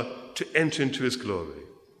suffer to enter into his glory.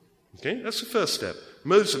 Okay, that's the first step.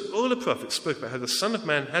 Moses and all the prophets spoke about how the Son of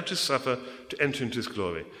Man had to suffer to enter into his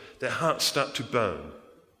glory. Their hearts start to burn.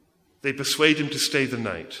 They persuade him to stay the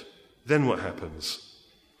night. Then what happens?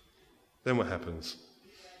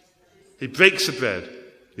 He breaks the bread.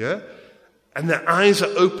 Yeah? And their eyes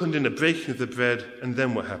are opened in the breaking of the bread, and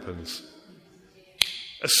then what happens?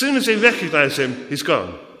 As soon as they recognize him, he's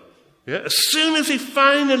gone. Yeah? As soon as they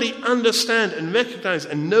finally understand and recognize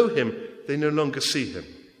and know him, they no longer see him.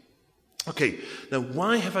 Okay, now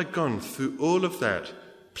why have I gone through all of that,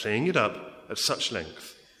 playing it up at such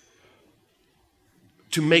length?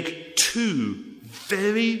 To make two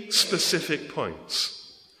very specific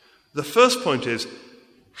points. The first point is,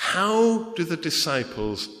 how do the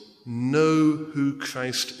disciples know who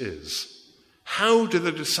Christ is? How do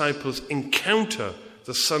the disciples encounter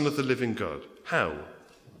the Son of the living God? How?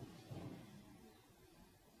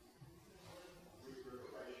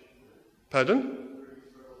 Pardon?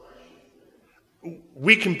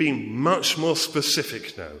 We can be much more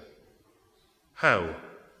specific now. How?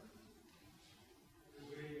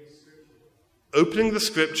 Opening the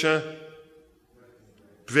scripture,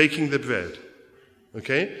 breaking the bread.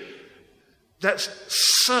 Okay? That's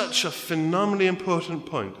such a phenomenally important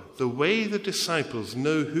point. The way the disciples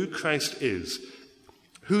know who Christ is,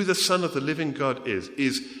 who the Son of the living God is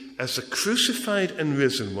as the crucified and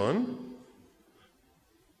risen one,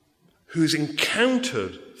 who's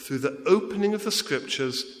encountered through the opening of the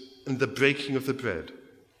scriptures and the breaking of the bread.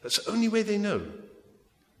 That's the only way they know.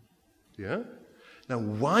 Yeah? Now,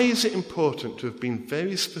 why is it important to have been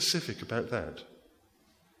very specific about that?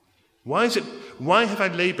 Why have I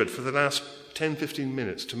labored for the last 10, 15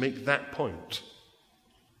 minutes to make that point?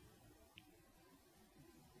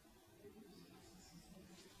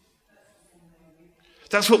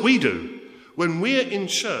 That's what we do. When we're in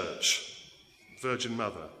church, Virgin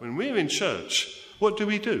Mother, when we're in church, what do?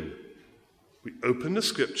 We open the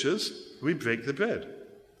scriptures, we break the bread.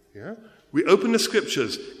 Yeah? We open the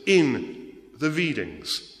scriptures in the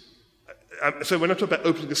readings. So when I talk about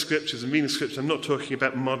opening the scriptures and reading the scriptures, I'm not talking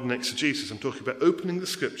about modern exegesis. I'm talking about opening the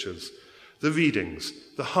scriptures, the readings,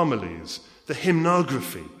 the homilies, the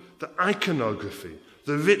hymnography, the iconography,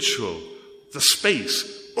 the ritual, the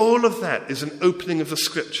space. All of that is an opening of the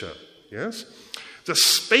scripture. Yes? The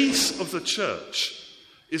space of the church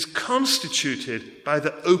is constituted by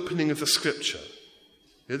the opening of the scripture.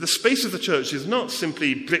 The space of the church is not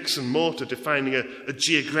simply bricks and mortar defining a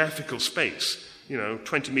geographical space,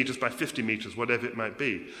 20 meters by 50 meters, whatever it might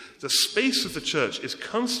be. The space of the church is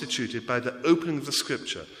constituted by the opening of the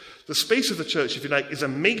scripture. The space of the church, if you like, is a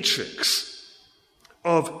matrix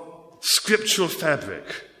of scriptural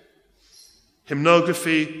fabric.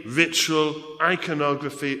 Hymnography, ritual,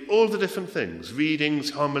 iconography, all the different things,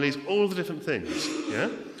 readings, homilies, all the different things. Yeah?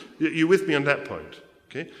 You're with me on that point.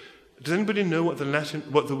 Okay? Does anybody know what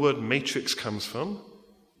the word matrix comes from?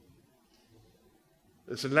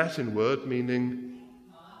 It's a Latin word meaning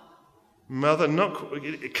mother.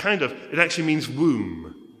 It actually means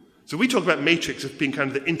womb. So we talk about matrix as being kind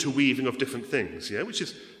of the interweaving of different things, yeah, which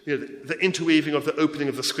is the interweaving of the opening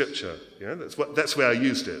of the scripture. Yeah, that's where I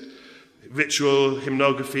used it. Ritual,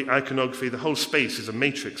 hymnography, iconography, the whole space is a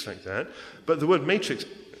matrix like that. But the word matrix,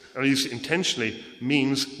 and I use it intentionally,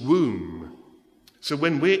 means womb. So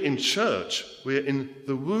when we're in church, we're in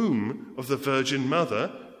the womb of the Virgin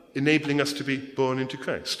Mother, enabling us to be born into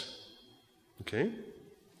Christ. Okay?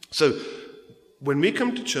 So when we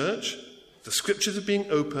come to church, the scriptures are being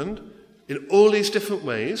opened in all these different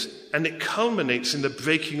ways, and it culminates in the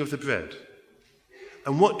breaking of the bread.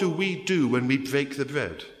 And what do we do when we break the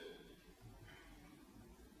bread?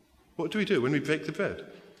 What do we do when we break the bread?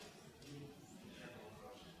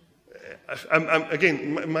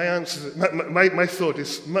 Again, my answer, my thought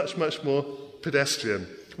is much, much more pedestrian.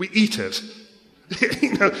 We eat it.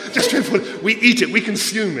 Just straightforward. We eat it. We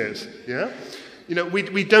consume it. Yeah.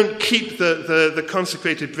 We don't keep the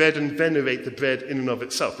consecrated bread and venerate the bread in and of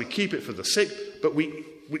itself. We keep it for the sick, but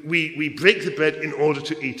we break the bread in order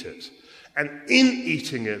to eat it. And in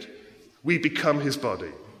eating it, we become his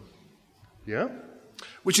body. Yeah?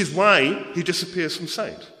 Which is why he disappears from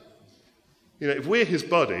sight. If we're his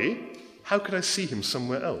body, how could I see him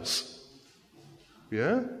somewhere else?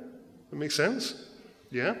 Yeah? That makes sense?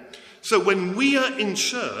 Yeah? So when we are in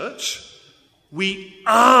church, we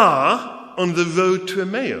are on the road to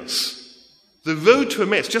Emmaus. The road to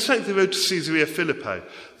Emmaus, just like the road to Caesarea Philippi,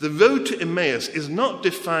 the road to Emmaus is not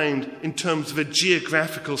defined in terms of a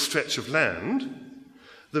geographical stretch of land.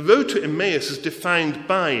 The road to Emmaus is defined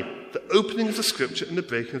by the opening of the scripture and the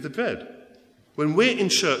breaking of the bread. When we're in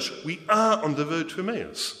church, we are on the road to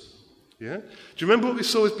Emmaus. Yeah? Do you remember what we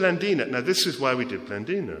saw with Blandina? Now, this is why we did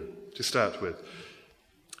Blandina, to start with.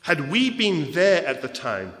 Had we been there at the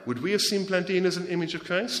time, would we have seen Blandina as an image of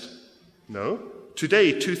Christ? No.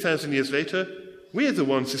 Today, 2,000 years later, we're the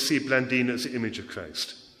ones who see Blandina as the image of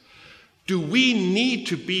Christ. Do we need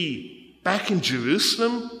to be back in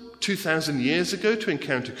Jerusalem 2,000 years ago to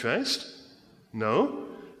encounter Christ? No.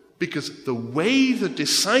 Because the way the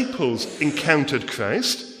disciples encountered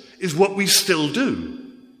Christ is what we still do.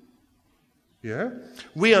 Yeah?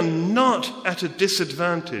 We are not at a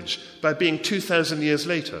disadvantage by being 2,000 years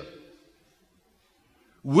later.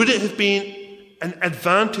 Would it have been an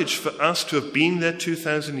advantage for us to have been there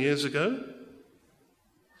 2,000 years ago?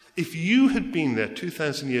 If you had been there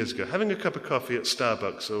 2,000 years ago, having a cup of coffee at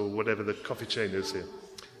Starbucks or whatever the coffee chain is here.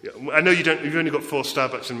 Yeah, I know you've only got 4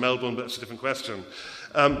 Starbucks in Melbourne, but that's a different question.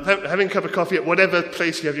 Having a cup of coffee at whatever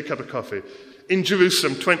place you have your cup of coffee. In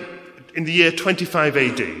Jerusalem, in the year 25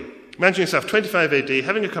 AD. Imagine yourself, 25 AD,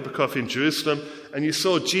 having a cup of coffee in Jerusalem, and you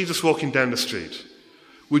saw Jesus walking down the street.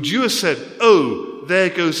 Would you have said, "Oh, there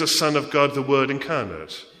goes the Son of God, the Word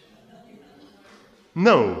incarnate"?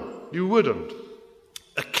 No, you wouldn't.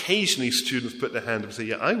 Occasionally students put their hand up and say,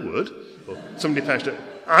 "Yeah, I would." Or somebody passionate,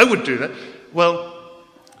 "I would do that." Well,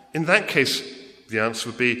 in that case, the answer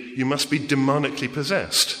would be, you must be demonically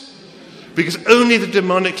possessed. Because only the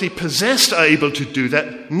demonically possessed are able to do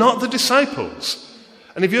that, not the disciples.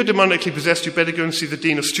 And if you're demonically possessed, you better go and see the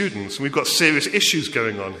Dean of Students. And we've got serious issues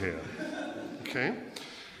going on here. Okay?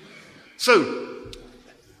 So,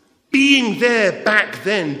 being there back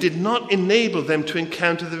then did not enable them to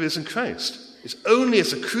encounter the risen Christ. It's only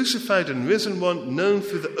as a crucified and risen one known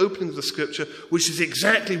through the opening of the scripture, which is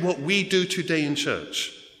exactly what we do today in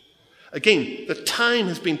church. Again, the time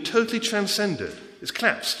has been totally transcended. It's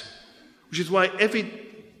collapsed. Which is why every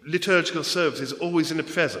liturgical service is always in the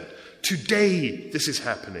present. Today this is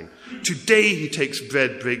happening. Today he takes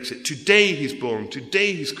bread, breaks it. Today he's born.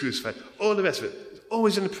 Today he's crucified. All the rest of it. It's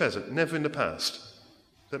always in the present, never in the past.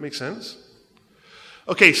 Does that make sense?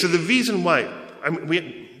 Okay, so the reason why...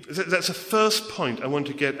 that's the first point I want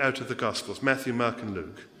to get out of the Gospels, Matthew, Mark and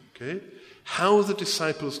Luke. Okay? How the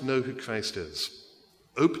disciples know who Christ is.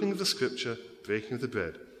 Opening of the scripture, breaking of the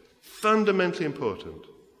bread. Fundamentally important.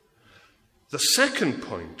 The second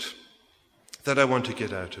point that I want to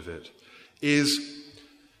get out of it is,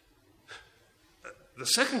 the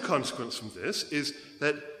second consequence from this is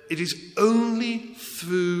that it is only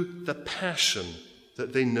through the passion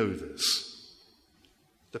that they know this.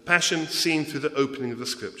 The passion seen through the opening of the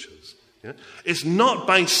scriptures. Yeah? It's not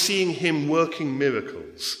by seeing him working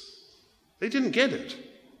miracles. They didn't get it.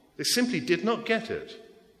 They simply did not get it.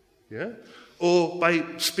 Yeah? Or by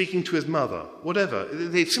speaking to his mother, whatever.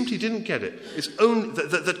 They simply didn't get it. It's only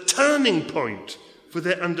the turning point for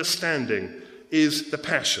their understanding is the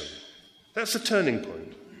passion. That's the turning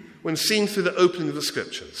point. When seen through the opening of the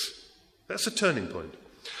scriptures. That's the turning point.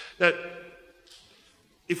 Now,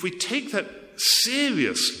 if we take that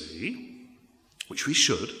seriously, which we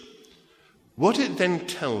should, what it then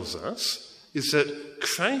tells us is that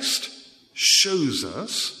Christ shows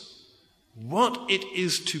us what it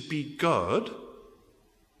is to be God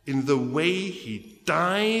in the way he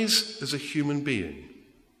dies as a human being.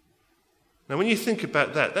 Now, when you think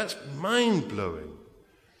about that, that's mind-blowing.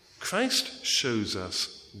 Christ shows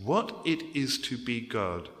us what it is to be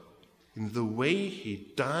God in the way he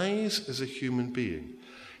dies as a human being.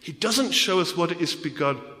 He doesn't show us what it is to be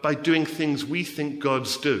God by doing things we think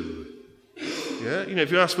gods do. Yeah? You know,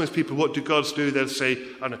 if you ask most people, what do gods do? They'll say,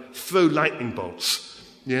 I don't know, throw lightning bolts,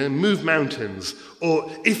 yeah, move mountains,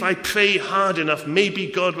 or if I pray hard enough,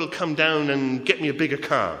 maybe God will come down and get me a bigger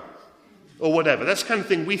car, or whatever. That's the kind of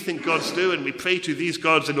thing we think gods do, and we pray to these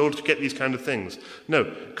gods in order to get these kind of things.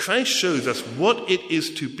 No, Christ shows us what it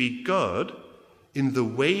is to be God in the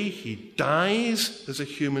way he dies as a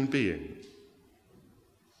human being.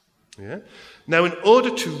 Yeah? Now, in order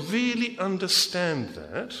to really understand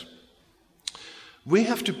that, we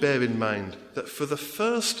have to bear in mind that for the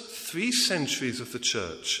first 3 centuries of the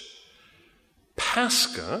church,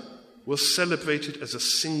 Pascha was celebrated as a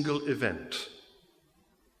single event.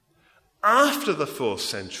 After the 4th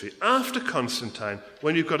century, after Constantine,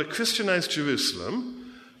 when you've got a Christianized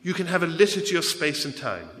Jerusalem, you can have a liturgy of space and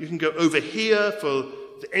time. You can go over here for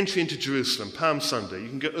the entry into Jerusalem, Palm Sunday. You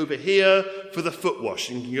can go over here for the foot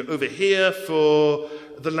washing. You can go over here for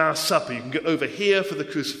the Last Supper. You can go over here for the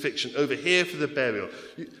crucifixion, over here for the burial,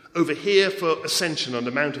 over here for Ascension on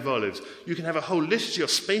the Mount of Olives. You can have a whole liturgy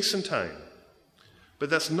of space and time.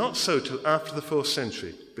 But that's not so till after the 4th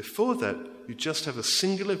century. Before that, you just have a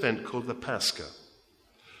single event called the Pascha.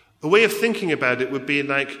 A way of thinking about it would be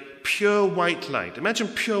like pure white light. Imagine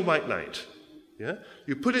pure white light. Yeah?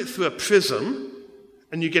 You put it through a prism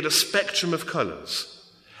and you get a spectrum of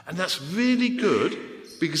colours. And that's really good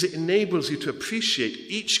because it enables you to appreciate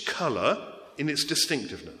each colour in its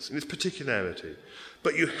distinctiveness, in its particularity.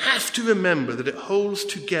 But you have to remember that it holds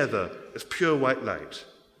together as pure white light.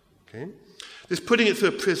 Okay? This putting it through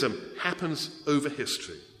a prism happens over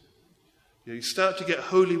history. You start to get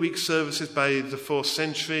Holy Week services by the 4th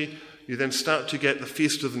century. You then start to get the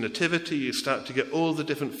Feast of the Nativity. You start to get all the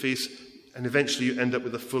different feasts. And eventually you end up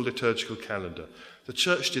with a full liturgical calendar. The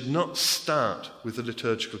church did not start with the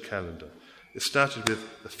liturgical calendar. It started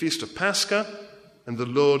with the Feast of Pascha and the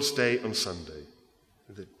Lord's Day on Sunday.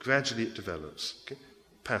 And then gradually it develops. Okay?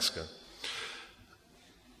 Pascha.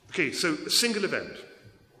 Okay, so a single event.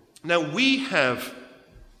 Now we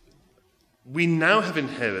now have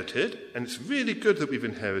inherited, and it's really good that we've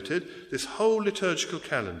inherited, this whole liturgical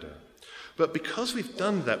calendar. But because we've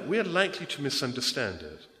done that, we're likely to misunderstand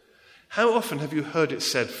it. How often have you heard it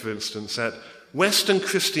said, for instance, that Western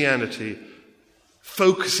Christianity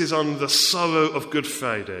focuses on the sorrow of Good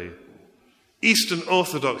Friday. Eastern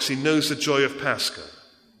Orthodoxy knows the joy of Pascha.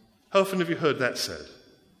 How often have you heard that said?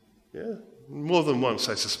 Yeah? More than once,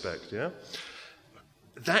 I suspect, yeah?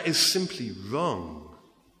 That is simply wrong.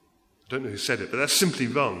 I don't know who said it, but that's simply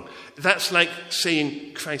wrong. That's like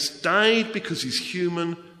saying Christ died because he's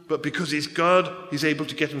human, but because he's God, he's able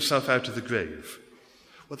to get himself out of the grave.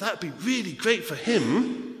 Well, that'd be really great for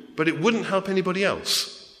him, but it wouldn't help anybody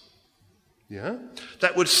else. Yeah?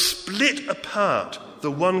 That would split apart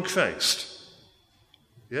the one Christ.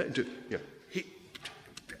 Yeah?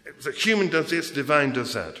 The human does this, the divine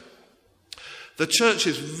does that. The church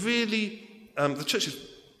is very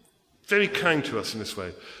kind to us in this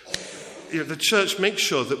way. The church makes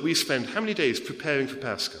sure that we spend how many days preparing for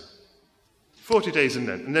Pascha? 40 days in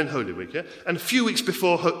Lent, and then Holy Week, yeah? And a few weeks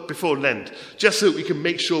before Lent, just so that we can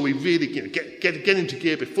make sure we really get into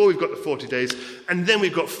gear before we've got the 40 days, and then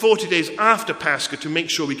we've got 40 days after Pascha to make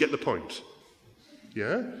sure we get the point.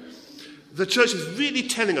 Yeah? The church is really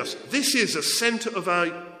telling us this is the centre of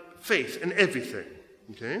our faith and everything.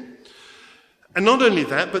 Okay? And not only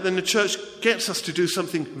that, but then the church gets us to do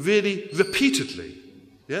something really repeatedly.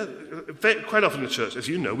 Yeah? Quite often in the church, as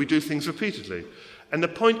you know, we do things repeatedly. And the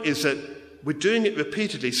point is that we're doing it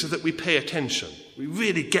repeatedly so that we pay attention. We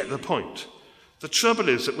really get the point. The trouble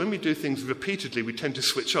is that when we do things repeatedly, we tend to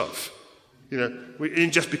switch off. It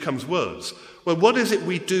just becomes words. Well, what is it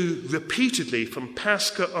we do repeatedly from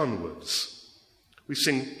Pascha onwards? We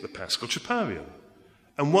sing the Paschal Troparion.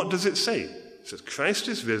 And what does it say? It says, Christ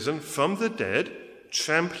is risen from the dead,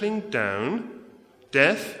 trampling down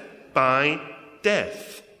death by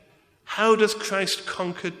death. How does Christ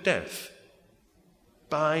conquer death?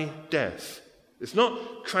 By death. It's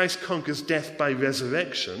not Christ conquers death by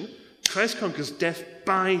resurrection. Christ conquers death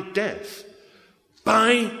by death.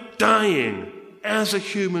 By dying as a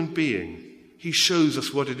human being, he shows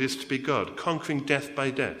us what it is to be God, conquering death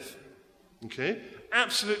by death. Okay?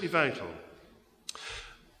 Absolutely vital.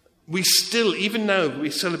 we still, even now, we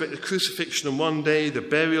celebrate the crucifixion on one day, the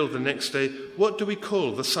burial the next day. What do we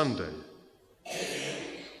call the Sunday?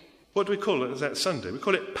 What do we call it that Sunday? We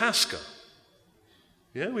call it Pascha.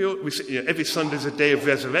 Yeah, we say, every Sunday is a day of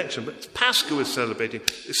resurrection, but it's Pascha we're celebrating.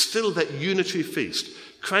 It's still that unitary feast.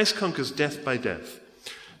 Christ conquers death by death.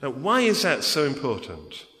 Now, why is that so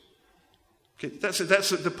important? Okay, that's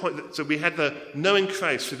the point. So we had the knowing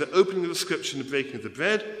Christ through the opening of the Scripture and the breaking of the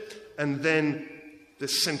bread, and then the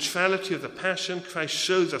centrality of the Passion. Christ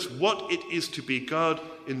shows us what it is to be God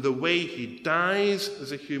in the way he dies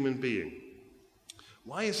as a human being.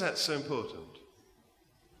 Why is that so important?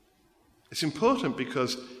 It's important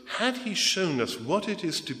because had he shown us what it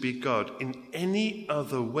is to be God in any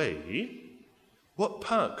other way, what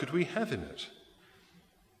part could we have in it?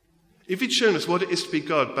 If he'd shown us what it is to be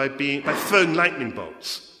God by throwing lightning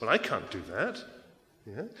bolts, well, I can't do that.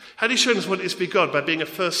 Yeah? Had he shown us what it is to be God by being a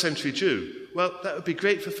first century Jew, well, that would be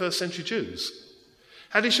great for first century Jews.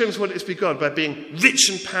 Had he shown us what it is to be God by being rich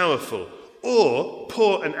and powerful or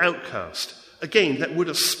poor and outcast, again, that would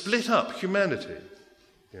have split up humanity.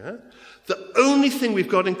 Yeah? The only thing we've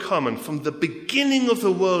got in common from the beginning of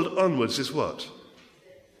the world onwards is what?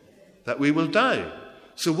 That we will die.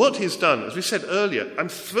 So what he's done, as we said earlier, I'm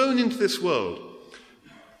thrown into this world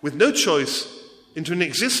with no choice, into an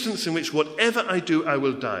existence in which whatever I do, I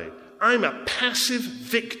will die. I'm a passive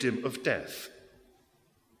victim of death.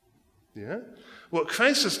 Yeah? What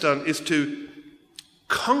Christ has done is to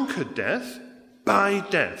conquer death by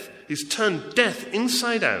death. He's turned death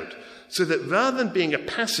inside out so that rather than being a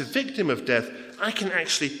passive victim of death, I can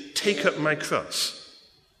actually take up my cross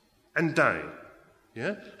and die.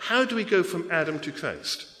 Yeah? How do we go from Adam to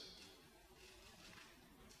Christ?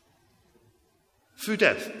 Through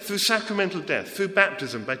death, through sacramental death, through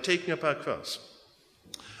baptism, by taking up our cross.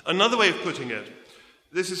 Another way of putting it,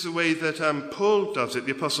 this is the way that Paul does it,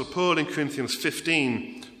 the Apostle Paul in Corinthians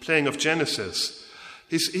 15, playing off Genesis.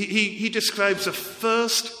 He describes the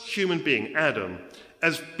first human being, Adam,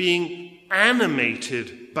 as being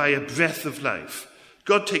animated by a breath of life.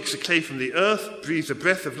 God takes the clay from the earth, breathes a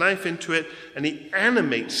breath of life into it, and he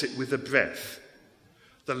animates it with a breath.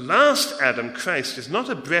 The last Adam, Christ, is not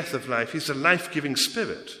a breath of life, he's a life-giving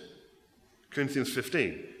spirit. Corinthians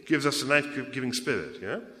 15 gives us a life-giving spirit,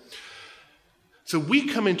 yeah? So we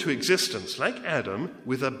come into existence, like Adam,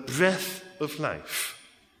 with a breath of life.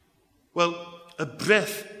 Well, a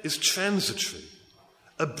breath is transitory.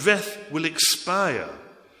 A breath will expire.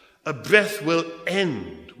 A breath will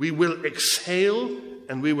end. We will exhale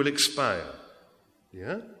and we will expire.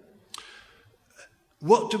 Yeah?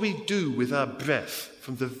 What do we do with our breath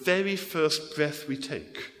from the very first breath we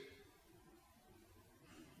take?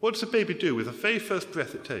 What does a baby do with the very first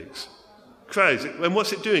breath it takes? Cries. And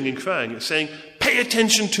what's it doing in crying? It's saying, pay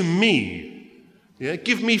attention to me. Yeah?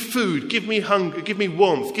 Give me food, give me hunger, give me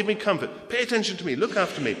warmth, give me comfort. Pay attention to me, look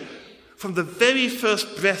after me. From the very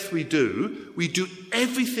first breath we do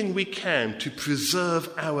everything we can to preserve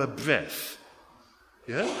our breath.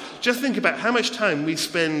 Yeah? Just think about how much time we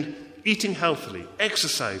spend eating healthily,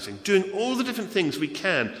 exercising, doing all the different things we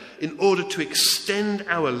can in order to extend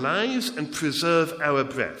our lives and preserve our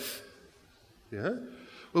breath. Yeah?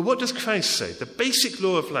 Well, what does Christ say? The basic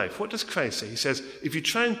law of life, what does Christ say? He says, if you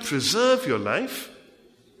try and preserve your life,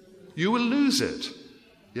 you will lose it.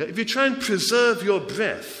 Yeah? If you try and preserve your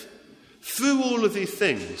breath, through all of these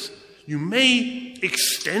things, you may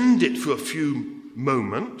extend it for a few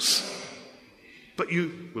moments, but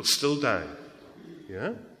you will still die.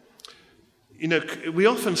 Yeah? You know, we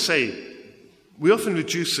often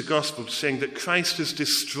reduce the gospel to saying that Christ has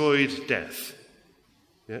destroyed death.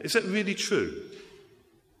 Yeah? Is that really true?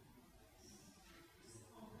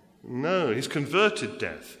 No, he's converted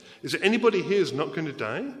death. Is there anybody here who's not going to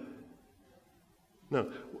die? No.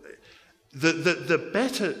 The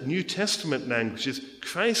better New Testament language is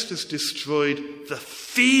Christ has destroyed the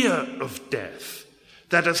fear of death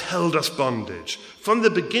that has held us bondage. From the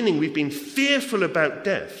beginning, we've been fearful about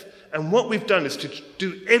death. And what we've done is to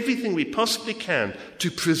do everything we possibly can to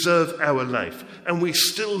preserve our life. And we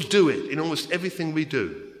still do it in almost everything we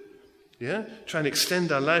do. Yeah? Try and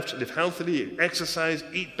extend our life to live healthily, exercise,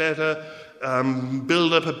 eat better,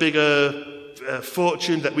 build up a bigger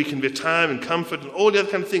fortune that we can retire and comfort, and all the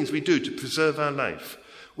other kind of things we do to preserve our life.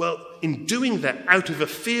 Well, in doing that, out of a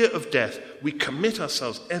fear of death, we commit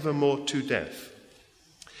ourselves ever more to death.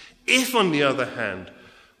 If, on the other hand,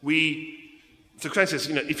 so Christ says,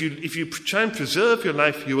 if you try and preserve your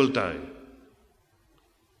life, you will die.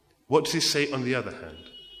 What does he say on the other hand?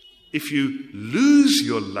 If you lose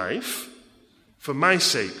your life for my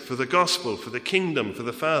sake, for the gospel, for the kingdom, for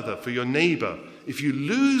the Father, for your neighbor, if you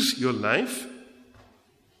lose your life,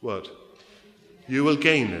 what? You will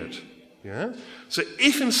gain it. Yeah? So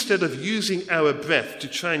if instead of using our breath to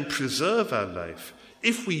try and preserve our life,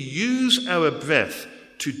 if we use our breath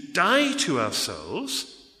to die to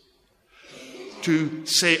ourselves, to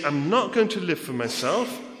say, I'm not going to live for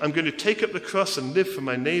myself, I'm going to take up the cross and live for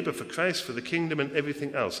my neighbour, for Christ, for the kingdom and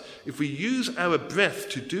everything else. If we use our breath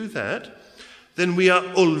to do that, then we are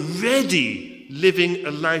already living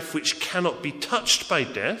a life which cannot be touched by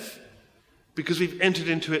death because we've entered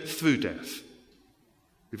into it through death.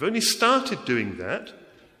 We've only started doing that.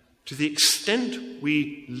 To the extent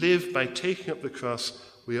we live by taking up the cross,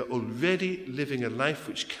 we are already living a life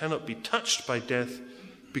which cannot be touched by death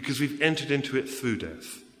because we've entered into it through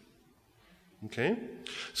death. Okay?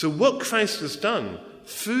 So what Christ has done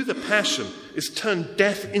through the Passion is turn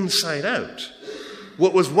death inside out.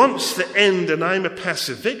 What was once the end and I'm a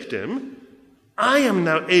passive victim, I am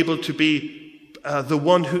now able to be the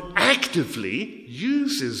one who actively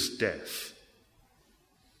uses death.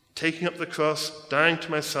 Taking up the cross, dying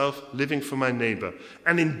to myself, living for my neighbour.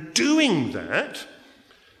 And in doing that,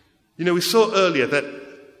 we saw earlier that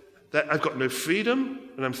I've got no freedom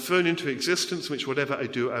and I'm thrown into existence in which whatever I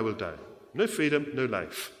do, I will die. No freedom, no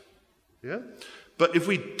life. Yeah? But if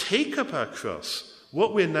we take up our cross,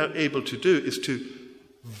 what we're now able to do is to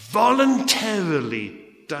voluntarily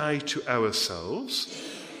die to ourselves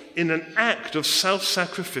in an act of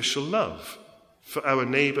self-sacrificial love for our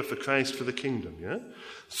neighbour, for Christ, for the kingdom. Yeah?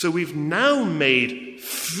 So we've now made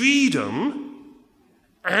freedom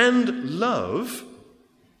and love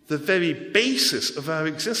the very basis of our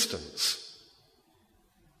existence.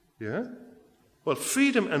 Yeah? Well,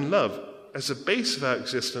 freedom and love as a base of our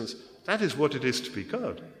existence, that is what it is to be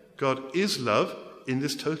God. God is love in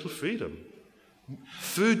this total freedom.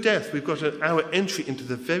 Through death, we've got our entry into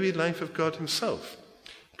the very life of God himself.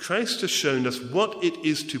 Christ has shown us what it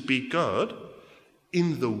is to be God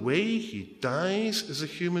in the way he dies as a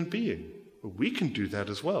human being. Well, we can do that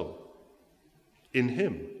as well in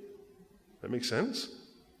him. That makes sense?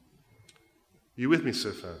 You with me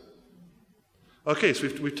so far? Okay, so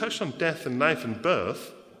we've touched on death and life and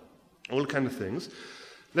birth, all kind of things.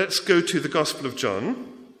 Let's go to the Gospel of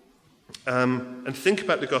John and think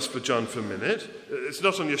about the Gospel of John for a minute. It's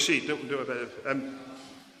not on your sheet. Don't do it. I'm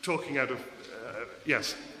talking out of...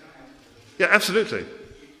 yes. Yeah, absolutely.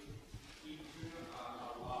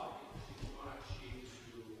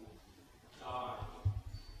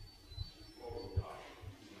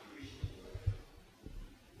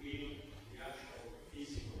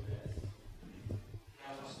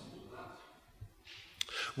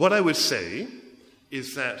 What I would say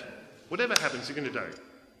is that whatever happens, you're going to die.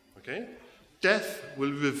 Okay? Death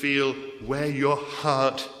will reveal where your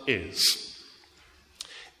heart is.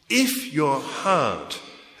 If your heart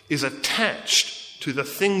is attached to the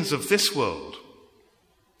things of this world,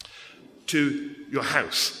 to your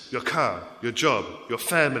house, your car, your job, your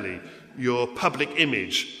family, your public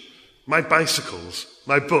image, my bicycles,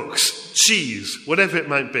 my books, cheese, whatever it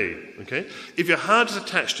might be, okay? If your heart is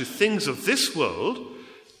attached to things of this world,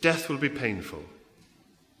 death will be painful.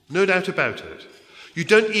 No doubt about it. You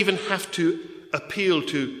don't even have to appeal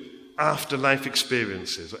to afterlife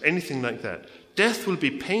experiences or anything like that. Death will be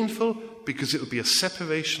painful because it will be a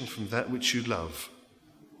separation from that which you love.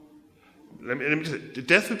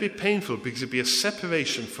 Death will be painful because it will be a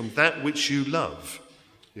separation from that which you love.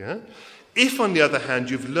 Yeah? If, on the other hand,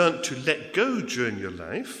 you've learnt to let go during your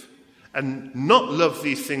life and not love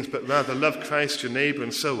these things, but rather love Christ, your neighbour,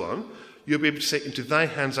 and so on, you'll be able to say, into thy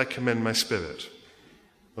hands I commend my spirit.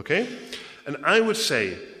 Okay? And I would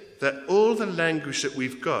say that all the language that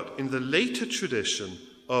we've got in the later tradition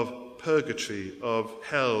of purgatory, of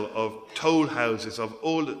hell, of toll houses, of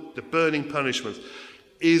all the burning punishments,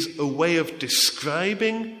 is a way of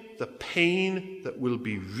describing the pain that will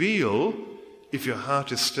be real if your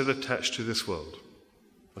heart is still attached to this world.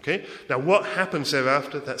 Okay? Now, what happens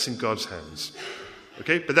thereafter, that's in God's hands.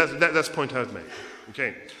 Okay? But that's the point I would make.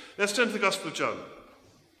 Okay? Let's turn to the Gospel of John.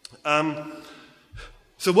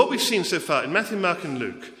 So what we've seen so far in Matthew, Mark, and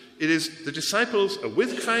Luke, it is the disciples are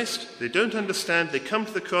with Christ, they don't understand, they come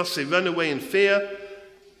to the cross, they run away in fear.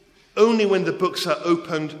 Only when the books are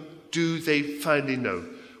opened do they finally know.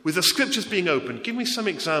 With the scriptures being opened, give me some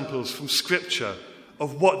examples from Scripture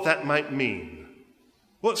of what that might mean.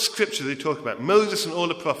 What Scripture do they talk about? Moses and all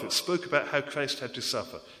the prophets spoke about how Christ had to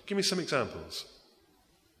suffer. Give me some examples.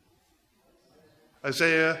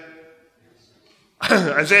 Isaiah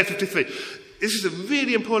 53. This is a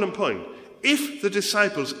really important point. If the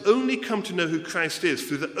disciples only come to know who Christ is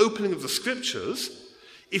through the opening of the Scriptures,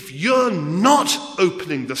 if you're not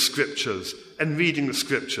opening the Scriptures and reading the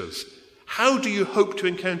Scriptures, how do you hope to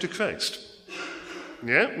encounter Christ?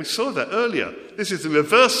 Yeah, we saw that earlier. This is the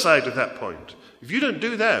reverse side of that point. If you don't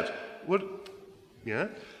do that, what? Yeah,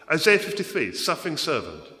 Isaiah 53, suffering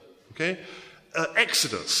servant. Okay,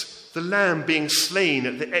 Exodus, the lamb being slain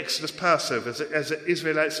at the Exodus Passover as the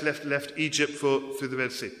Israelites left Egypt through the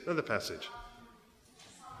Red Sea. Another passage.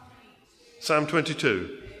 Psalm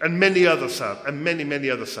 22, and many other psalms, and many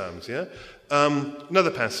other psalms. Yeah,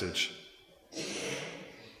 another passage.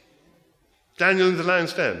 Daniel in the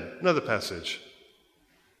lion's den. Another passage.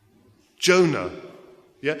 Jonah.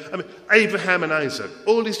 Yeah, I mean, Abraham and Isaac,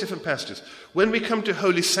 all these different passages. When we come to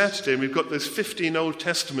Holy Saturday and we've got those 15 Old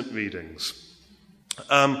Testament readings,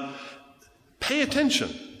 pay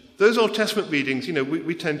attention. Those Old Testament readings,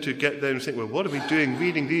 we tend to get there and think, well, what are we doing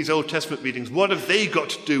reading these Old Testament readings? What have they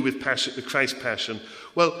got to do with Christ's passion?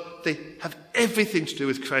 Well, they have everything to do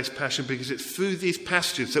with Christ's passion because it's through these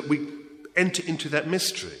passages that we enter into that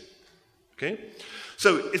mystery. Okay?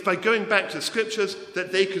 So it's by going back to the scriptures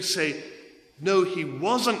that they could say, no, he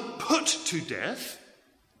wasn't put to death.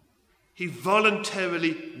 He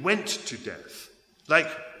voluntarily went to death. Like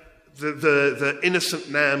the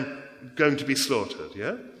innocent lamb going to be slaughtered,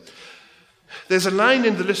 yeah? There's a line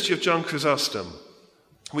in the liturgy of John Chrysostom,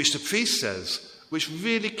 which the priest says, which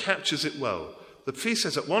really captures it well. The priest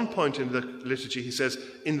says at one point in the liturgy, he says,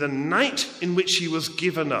 in the night in which he was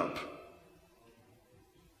given up.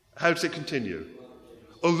 How does it continue?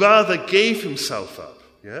 Or rather gave himself up,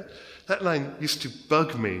 yeah? That line used to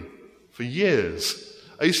bug me for years.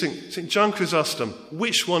 I used to think, John Chrysostom,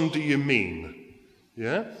 which one do you mean?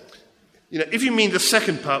 Yeah? If you mean the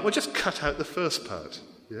second part, well, just cut out the first part.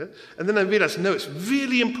 Yeah? And then I realized, no, it's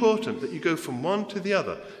really important that you go from one to the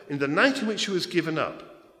other. In the night in which he was given up,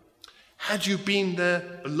 had you been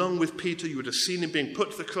there along with Peter, you would have seen him being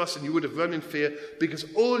put to the cross and you would have run in fear because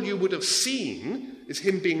all you would have seen is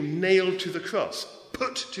him being nailed to the cross,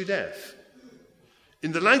 put to death.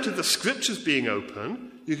 In the light of the scriptures being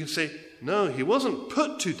open, you can say, no, he wasn't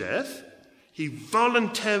put to death. He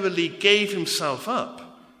voluntarily gave himself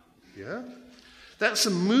up. Yeah? That's a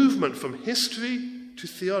movement from history to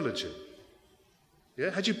theology. Yeah?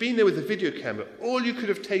 Had you been there with a video camera, all you could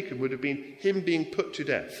have taken would have been him being put to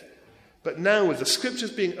death. But now with the scriptures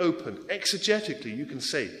being opened, exegetically, you can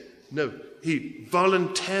say, no, he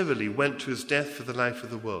voluntarily went to his death for the life of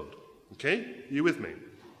the world. Okay? Are you with me?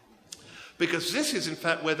 Because this is, in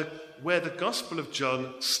fact, where the Gospel of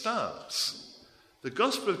John starts. The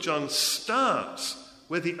Gospel of John starts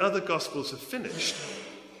where the other Gospels have finished.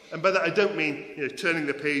 And by that I don't mean turning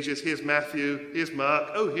the pages, here's Matthew, here's Mark,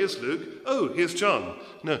 oh, here's Luke, oh, here's John.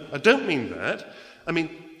 No, I don't mean that. I mean,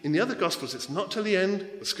 in the other Gospels, it's not till the end,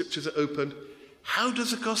 the scriptures are opened. How does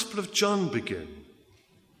the Gospel of John begin?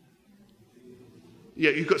 Yeah,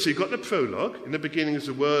 you've got the prologue. In the beginning is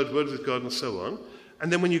the Word is with God, and so on.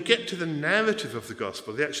 And then when you get to the narrative of the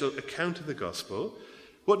gospel, the actual account of the gospel,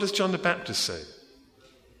 what does John the Baptist say?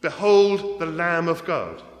 Behold the Lamb of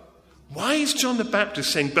God. Why is John the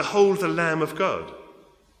Baptist saying, behold the Lamb of God?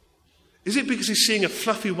 Is it because he's seeing a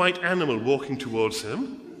fluffy white animal walking towards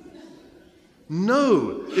him?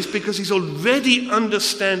 No, it's because he's already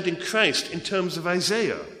understanding Christ in terms of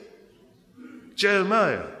Isaiah,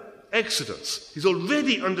 Jeremiah, Exodus. He's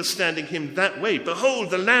already understanding him that way. Behold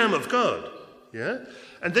the Lamb of God. Yeah?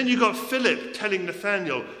 And then you got Philip telling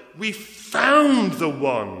Nathanael, we found the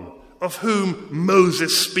one of whom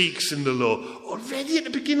Moses speaks in the law. Already at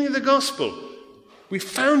the beginning of the gospel, we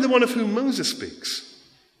found the one of whom Moses speaks.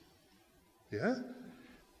 Yeah?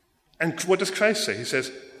 And what does Christ say? He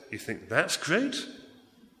says, you think that's great?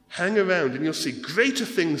 Hang around and you'll see greater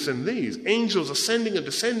things than these. Angels ascending and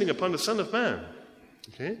descending upon the Son of Man.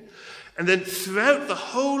 Okay? And then throughout the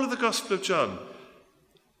whole of the Gospel of John,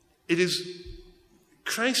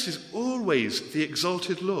 Christ is always the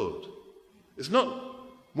exalted Lord. It's not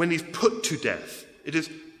when he's put to death. It is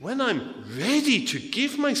when I'm ready to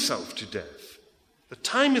give myself to death. The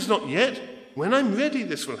time is not yet. When I'm ready,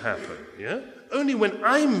 this will happen. Yeah? Only when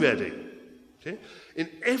I'm ready. Okay? In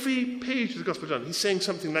every page of the Gospel of John, he's saying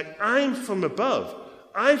something like, I'm from above.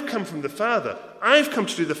 I've come from the Father. I've come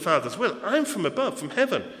to do the Father's will. I'm from above, from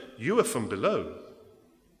heaven. You are from below.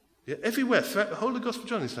 Yeah, everywhere, throughout the whole of the Gospel of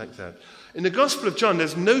John is like that. In the Gospel of John,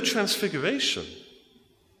 there's no transfiguration.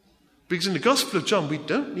 Because in the Gospel of John, we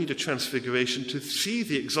don't need a transfiguration to see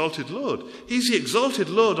the exalted Lord. He's the exalted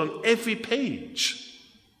Lord on every page.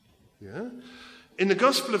 Yeah? In the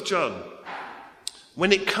Gospel of John,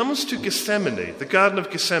 when it comes to Gethsemane, the Garden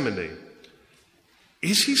of Gethsemane,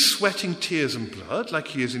 is he sweating tears and blood like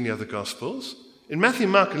he is in the other Gospels? In Matthew,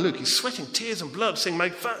 Mark, and Luke, he's sweating tears and blood, saying, my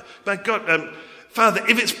God, Father,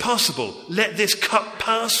 if it's possible, let this cup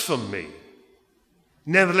pass from me.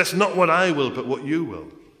 Nevertheless, not what I will, but what you will.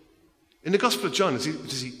 In the Gospel of John,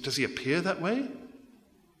 does he appear that way?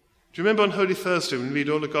 Do you remember on Holy Thursday when we read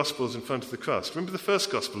all the Gospels in front of the cross? Remember the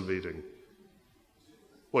first Gospel reading?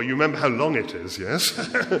 Well, you remember how long it is, yes?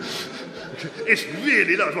 It's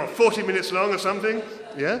really long. It's what, 40 minutes long or something?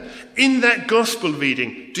 Yeah? In that Gospel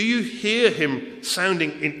reading, do you hear him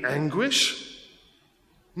sounding in anguish?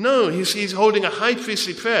 No, he's holding a high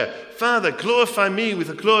priestly prayer. Father, glorify me with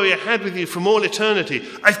the glory I had with you from all eternity.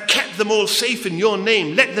 I've kept them all safe in your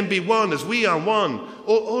name. Let them be one as we are one.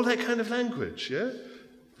 All that kind of language, yeah?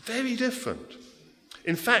 Very different.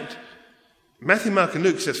 In fact, Matthew, Mark, and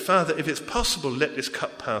Luke says, Father, if it's possible, let this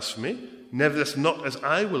cup pass from me. Nevertheless, not as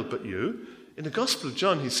I will, but you. In the Gospel of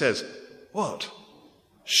John, he says, what?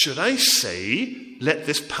 Should I say, let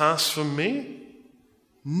this pass from me?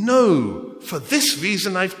 No, for this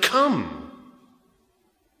reason I've come.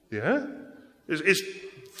 Yeah? It's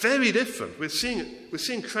very different. We're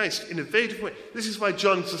seeing Christ in a very different way. This is why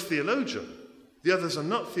John's a theologian. The others are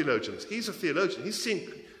not theologians. He's a theologian. He's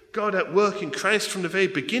seeing God at work in Christ from the very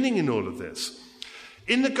beginning in all of this.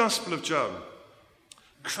 In the Gospel of John,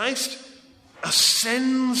 Christ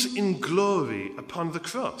ascends in glory upon the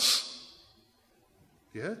cross.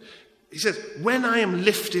 Yeah? He says, when I am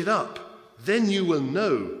lifted up, then you will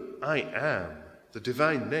know I am, the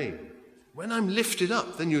divine name. When I'm lifted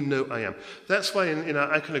up, then you know I am. That's why in our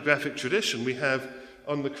iconographic tradition we have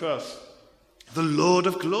on the cross the Lord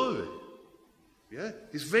of glory. Yeah?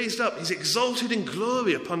 He's raised up, he's exalted in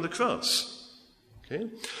glory upon the cross. Okay?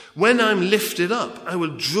 When I'm lifted up, I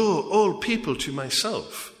will draw all people to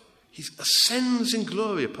myself. He ascends in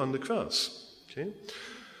glory upon the cross. Okay?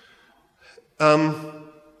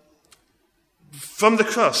 From the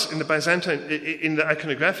cross in the Byzantine, in the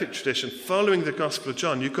iconographic tradition, following the Gospel of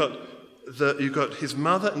John, you've got his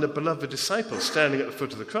mother and the beloved disciple standing at the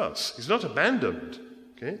foot of the cross. He's not abandoned.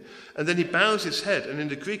 Okay? And then he bows his head, and in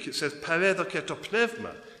the Greek it says, paredoke to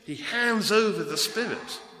pneuma. He hands over the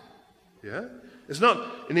Spirit. Yeah? It's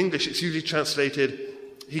not, in English, it's usually translated,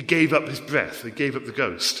 he gave up his breath, he gave up the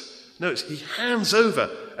ghost. No, it's he hands over,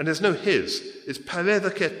 and there's no his. It's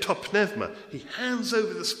paredoke to pneuma. He hands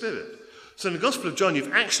over the Spirit. So in the Gospel of John,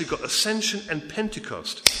 you've actually got Ascension and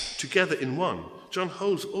Pentecost together in one. John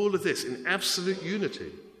holds all of this in absolute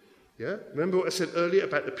unity. Yeah? Remember what I said earlier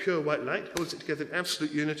about the pure white light? Holds it together in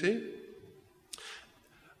absolute unity.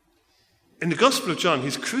 In the Gospel of John,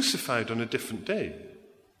 he's crucified on a different day.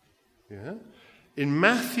 Yeah? In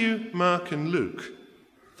Matthew, Mark, and Luke,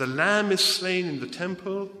 the lamb is slain in the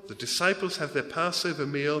temple, the disciples have their Passover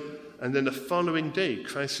meal, and then the following day,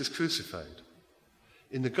 Christ is crucified.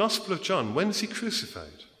 In the Gospel of John, when is he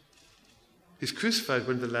crucified? He's crucified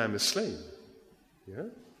when the lamb is slain. Yeah?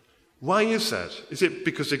 Why is that? Is it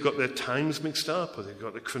because they've got their times mixed up, or they've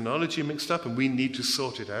got the chronology mixed up and we need to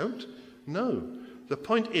sort it out? No. The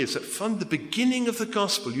point is that from the beginning of the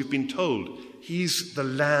Gospel, you've been told he's the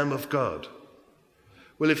Lamb of God.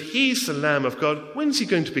 Well, if he's the Lamb of God, when's he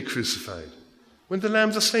going to be crucified? When the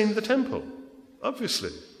lambs are slain in the temple,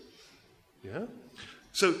 obviously. Yeah?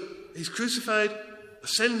 So he's crucified,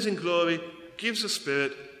 ascends in glory, gives the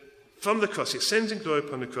Spirit from the cross. He ascends in glory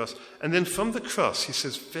upon the cross. And then from the cross, he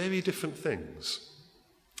says very different things.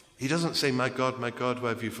 He doesn't say, my God, why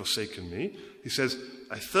have you forsaken me? He says,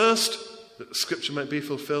 I thirst, that the scripture might be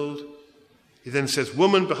fulfilled. He then says,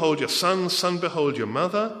 woman, behold your son, behold your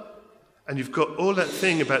mother. And you've got all that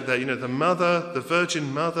thing about that, the mother, the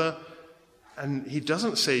virgin mother. And he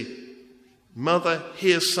doesn't say, mother,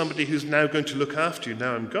 here's somebody who's now going to look after you,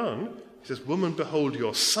 now I'm gone. He says, woman, behold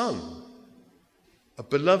your son. A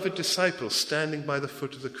beloved disciple standing by the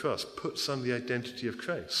foot of the cross puts on the identity of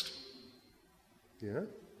Christ. Yeah?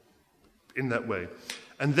 In that way.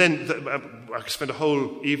 And then, I could spend a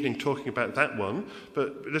whole evening talking about that one,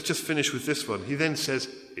 but let's just finish with this one. He then says,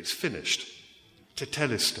 it's finished.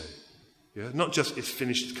 Tetelestai. Yeah? Not just it's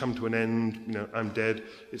finished, it's come to an end, I'm dead.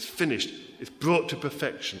 It's finished. It's brought to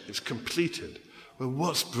perfection. It's completed. Well,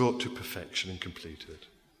 what's brought to perfection and completed?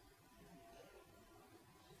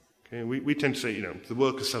 Okay, we tend to say, the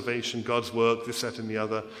work of salvation, God's work, this, that, and the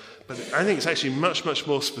other. But I think it's actually much, much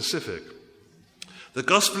more specific. The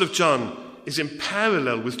Gospel of John is in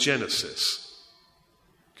parallel with Genesis.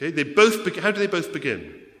 Okay, how do they both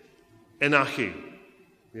begin? Enachi.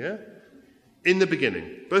 Yeah? In the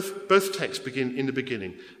beginning. Both texts begin in the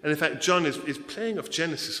beginning. And in fact, John is playing off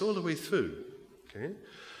Genesis all the way through. Okay?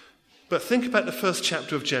 But think about the first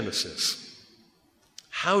chapter of Genesis.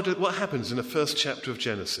 What happens in the first chapter of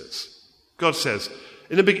Genesis? God says,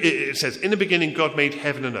 in the beginning God made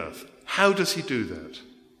heaven and earth. How does he do that?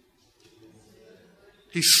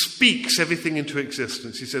 He speaks everything into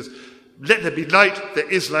existence. He says, Let there be light, there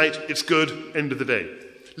is light, it's good, end of the day.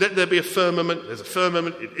 Let there be a firmament, there's a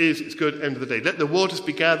firmament, it is, it's good, end of the day. Let the waters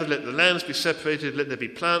be gathered, let the lands be separated, let there be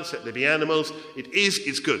plants, let there be animals, it is,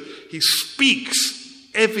 it's good. He speaks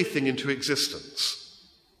everything into existence.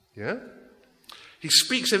 Yeah? He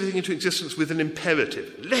speaks everything into existence with an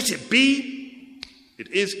imperative. Let it be, it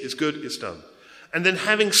is, it's good, it's done. And then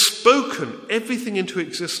having spoken everything into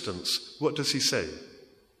existence, what does he say?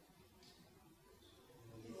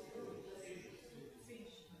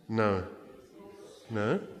 No.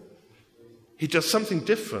 He does something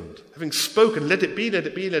different. Having spoken, let it be, let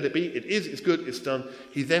it be, let it be, it is, it's good, it's done.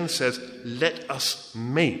 He then says, let us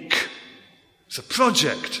make. It's a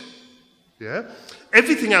project. Yeah?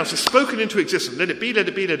 Everything else is spoken into existence. Let it be, let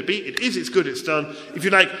it be, let it be, it is, it's good, it's done. If you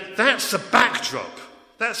like, that's the backdrop.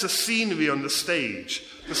 That's the scenery on the stage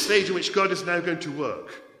in which God is now going to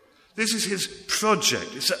work. This is his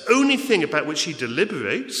project. It's the only thing about which he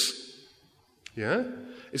deliberates. Yeah?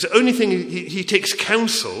 It's the only thing he takes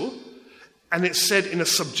counsel, and it's said in a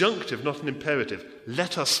subjunctive, not an imperative.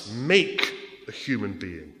 Let us make a human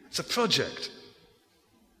being. It's a project.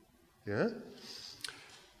 Yeah?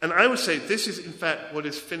 And I would say this is, in fact, what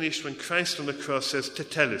is finished when Christ on the cross says,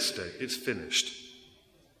 tetelestai, it's finished.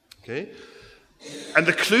 Okay? And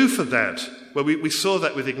the clue for that, well, we saw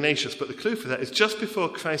that with Ignatius, but the clue for that is just before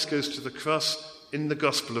Christ goes to the cross in the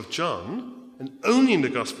Gospel of John, and only in the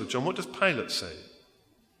Gospel of John, what does Pilate say?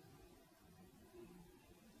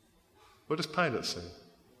 What does Pilate say?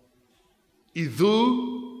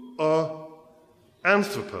 Idou or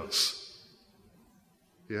anthropos.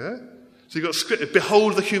 Yeah? So you've got scripture,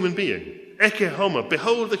 behold the human being. Eke homo,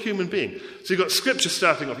 behold the human being. So you've got scripture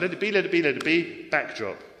starting off, let it be, let it be, let it be,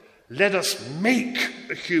 backdrop. Let us make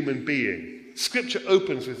a human being. Scripture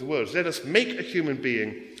opens with the words, let us make a human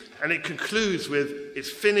being, and it concludes with, it's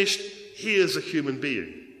finished, here's a human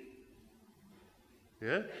being.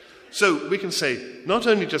 Yeah? So we can say, not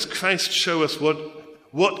only does Christ show us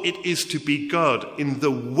what it is to be God in the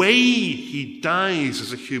way he dies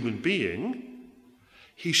as a human being,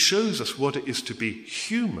 he shows us what it is to be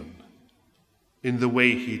human in the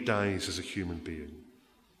way he dies as a human being.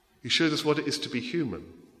 He shows us what it is to be human.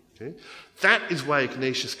 Okay? That is why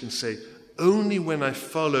Ignatius can say, only when I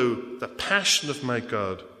follow the passion of my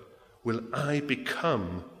God will I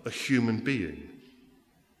become a human being.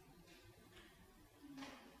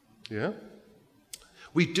 Yeah?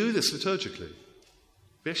 We do this liturgically.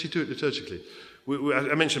 We actually do it liturgically.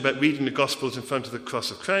 I mentioned about reading the Gospels in front of the cross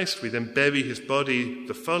of Christ. We then bury his body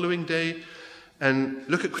the following day. And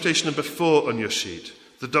look at quotation number 4 on your sheet.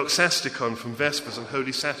 The Doxasticon from Vespers on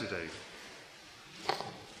Holy Saturday.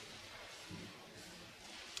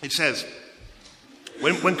 It says,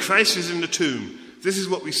 when Christ is in the tomb, this is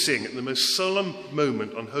what we sing at the most solemn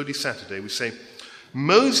moment on Holy Saturday. We say,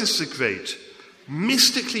 Moses the Great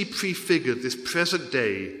mystically prefigured this present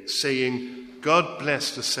day, saying, God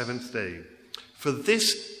bless the seventh day, for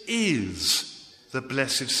this is the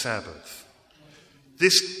blessed Sabbath.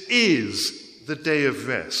 This is the day of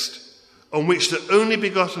rest, on which the only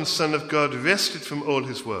begotten Son of God rested from all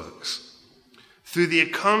his works. Through the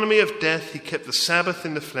economy of death, he kept the Sabbath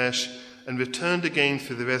in the flesh and returned again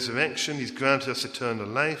through the resurrection. He's granted us eternal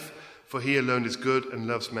life, for he alone is good and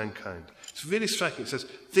loves mankind. It's really striking. It says,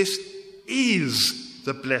 this is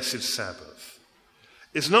the blessed Sabbath.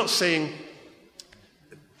 It's not saying,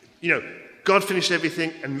 God finished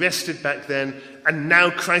everything and rested back then, and now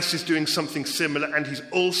Christ is doing something similar and he's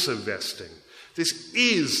also resting. This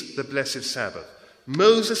is the blessed Sabbath.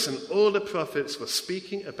 Moses and all the prophets were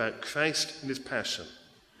speaking about Christ and his passion.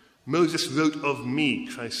 Moses wrote of me,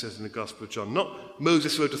 Christ says in the Gospel of John. Not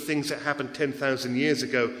Moses wrote of things that happened 10,000 years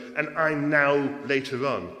ago and I'm now later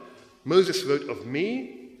on. Moses wrote of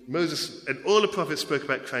me. Moses and all the prophets spoke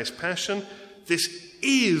about Christ's passion. This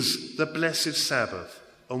is the blessed Sabbath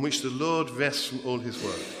on which the Lord rests from all his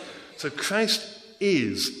work. So Christ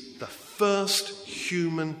is the first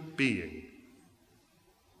human being.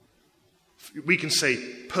 We can say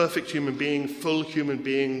perfect human being, full human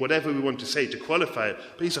being, whatever we want to say to qualify it,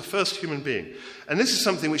 but he's a first human being. And this is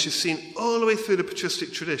something which is seen all the way through the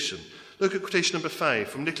patristic tradition. Look at quotation number 5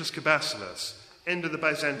 from Nicholas Cabasilas, end of the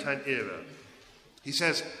Byzantine era. He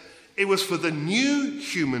says, it was for the new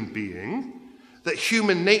human being that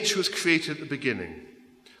human nature was created at the beginning.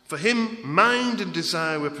 For him, mind and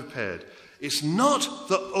desire were prepared. It's not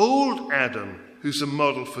the old Adam who's a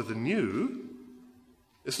model for the new.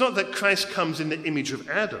 It's not that Christ comes in the image of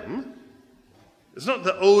Adam. It's not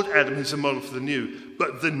the old Adam who's a model for the new,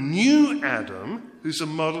 but the new Adam who's a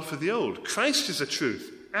model for the old. Christ is a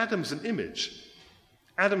truth. Adam's an image.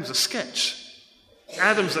 Adam's a sketch.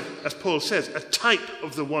 Adam's, as Paul says, a type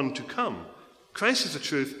of the one to come. Christ is the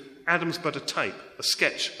truth. Adam's but a type, a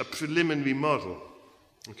sketch, a preliminary model.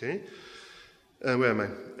 Okay? Where am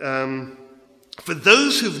I? For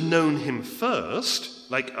those who've known him first,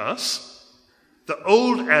 like us, the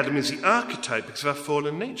old Adam is the archetype because of our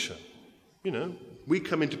fallen nature. You know, we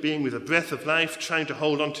come into being with a breath of life, trying to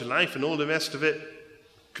hold on to life and all the rest of it,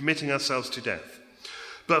 committing ourselves to death.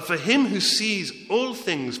 But for him who sees all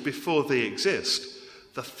things before they exist,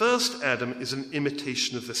 the first Adam is an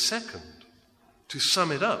imitation of the second. To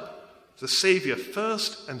sum it up, the Saviour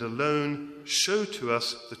first and alone showed to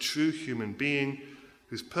us the true human being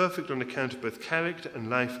who's perfect on account of both character and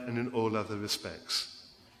life and in all other respects.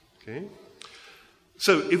 Okay?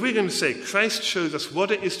 So if we're going to say Christ shows us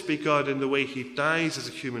what it is to be God in the way he dies as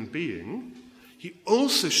a human being, he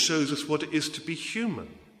also shows us what it is to be human.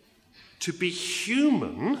 To be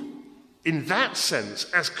human, in that sense,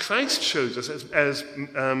 as Christ shows us, as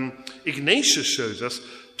Ignatius shows us,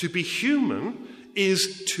 to be human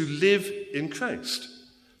is to live in Christ.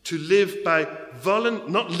 To live by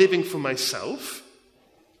not living for myself,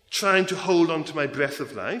 trying to hold on to my breath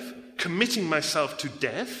of life, committing myself to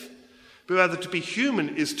death, but rather to be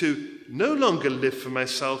human is to no longer live for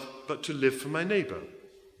myself, but to live for my neighbour,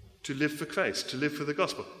 to live for Christ, to live for the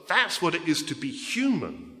gospel. That's what it is to be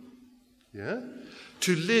human. Yeah?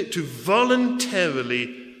 To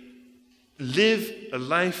voluntarily live a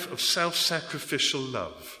life of self-sacrificial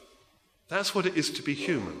love. That's what it is to be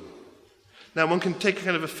human. Now, one can take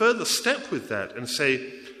kind of a further step with that and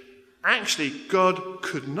say, actually, God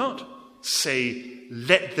could not say,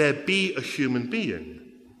 let there be a human being.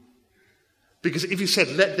 Because if you said,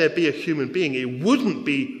 let there be a human being, it wouldn't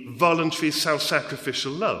be voluntary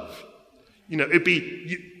self-sacrificial love. You know, it'd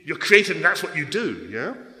be, you're created and that's what you do,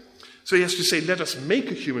 yeah? So he has to say, let us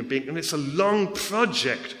make a human being, and it's a long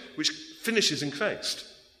project which finishes in Christ.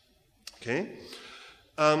 Okay?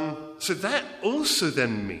 So that also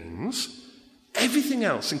then means everything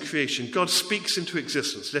else in creation, God speaks into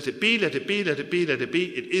existence. Let it be, let it be, let it be, let it be.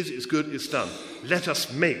 It is, it's good, it's done. Let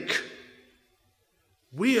us make.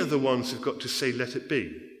 We are the ones who've got to say, let it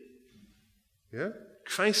be. Yeah?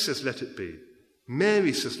 Christ says, let it be.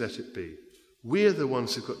 Mary says, let it be. We are the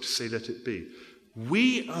ones who've got to say, let it be.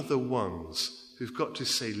 We are the ones who've got to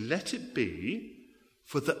say, let it be,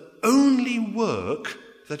 for the only work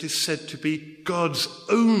that is said to be God's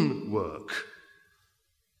own work.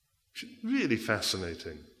 Really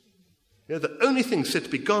fascinating. Yeah, the only thing said to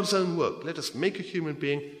be God's own work. Let us make a human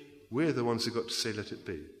being. We're the ones who've got to say, let it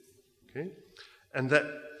be. Okay? And that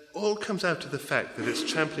all comes out of the fact that it's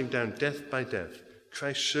trampling down death by death.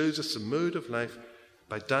 Christ shows us a mode of life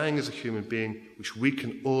by dying as a human being, which we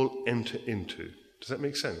can all enter into. Does that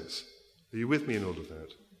make sense? Are you with me in all of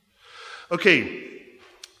that? Okay,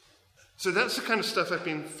 so that's the kind of stuff I've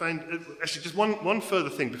been finding. Actually, just one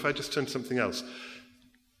further thing before I just turn to something else.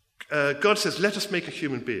 God says, let us make a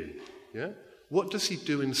human being. Yeah? What does he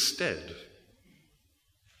do instead?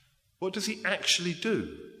 What does he actually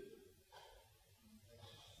do?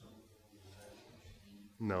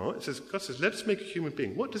 No, it says, God says, let us make a human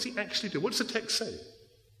being. What does he actually do? What does the text say?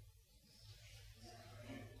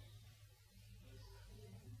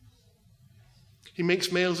 He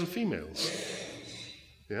makes males and females.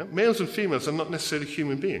 Yeah? Males and females are not necessarily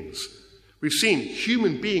human beings. We've seen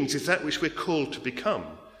human beings is that which we're called to become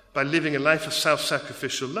by living a life of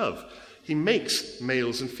self-sacrificial love. He makes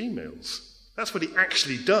males and females. That's what he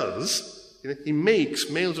actually does. You know, he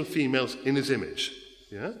makes males and females in his image.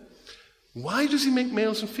 Yeah? Why does he make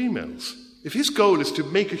males and females? If his goal is to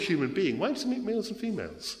make a human being, why does he make males and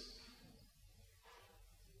females?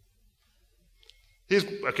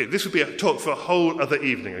 This would be a talk for a whole other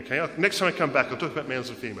evening, okay? Next time I come back, I'll talk about males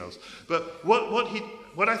and females. But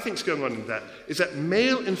what I think is going on in that is that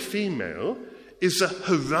male and female is a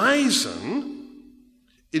horizon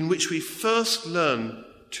in which we first learn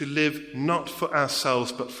to live not for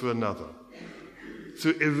ourselves but for another.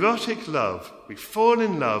 Through erotic love, we fall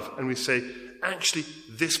in love and we say, actually,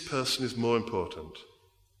 this person is more important.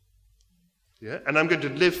 Yeah? And I'm going to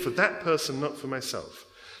live for that person, not for myself.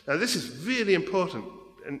 Now, this is really important,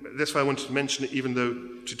 and that's why I wanted to mention it, even though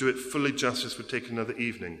to do it fully justice would take another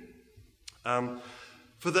evening.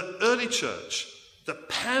 For the early church, the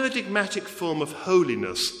paradigmatic form of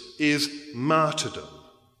holiness is martyrdom.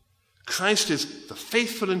 Christ is the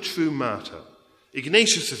faithful and true martyr.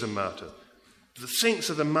 Ignatius is a martyr. The saints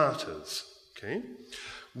are the martyrs. Okay?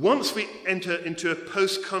 Once we enter into a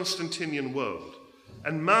post-Constantinian world,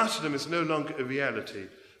 and martyrdom is no longer a reality,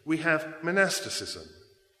 we have monasticism.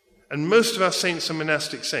 And most of our saints are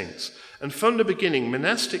monastic saints. And from the beginning,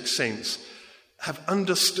 monastic saints have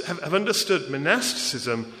understood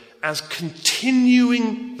monasticism as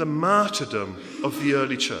continuing the martyrdom of the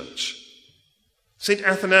early church. St.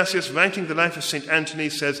 Athanasius, writing the life of St. Anthony,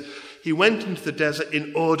 says he went into the desert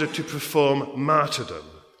in order to perform martyrdom,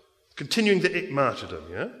 continuing the martyrdom,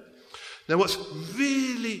 yeah? Now what's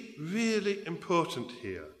really, really important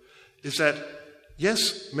here is that,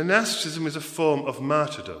 yes, monasticism is a form of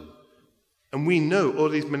martyrdom, and we know all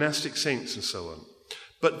these monastic saints and so on,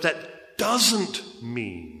 but that doesn't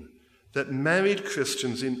mean that married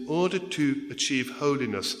Christians, in order to achieve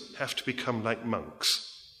holiness, have to become like monks.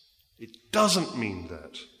 It doesn't mean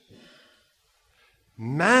that.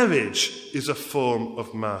 Marriage is a form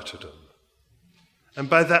of martyrdom. And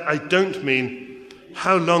by that I don't mean,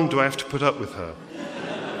 how long do I have to put up with her?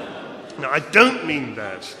 No, I don't mean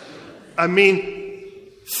that. I mean,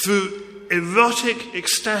 through erotic,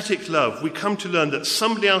 ecstatic love, we come to learn that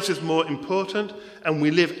somebody else is more important, and we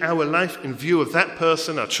live our life in view of that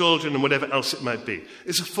person, our children, and whatever else it might be.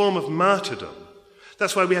 It's a form of martyrdom.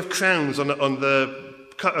 That's why we have crowns on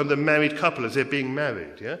the married couple as they're being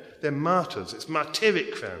married. Yeah? They're martyrs. It's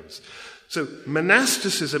martyric crowns. So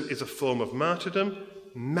monasticism is a form of martyrdom.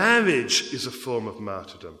 Marriage is a form of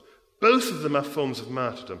martyrdom. Both of them are forms of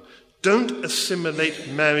martyrdom. Don't assimilate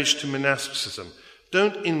marriage to monasticism.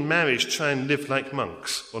 Don't in marriage try and live like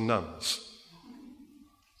monks or nuns.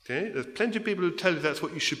 Okay? There's plenty of people who tell you that's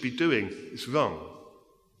what you should be doing. It's wrong.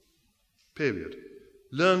 Period.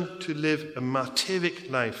 Learn to live a martyric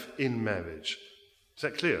life in marriage. Is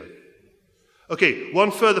that clear? Okay,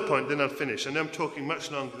 one further point, then I'll finish. I know I'm talking much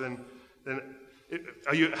longer than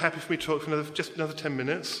are you happy for me to talk for just another 10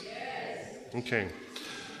 minutes? Yes. Okay.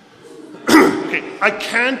 Okay, I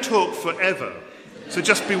can talk forever, so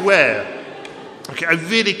just beware. Okay, I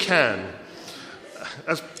really can.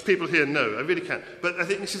 As people here know, I really can. But I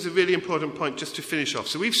think this is a really important point just to finish off.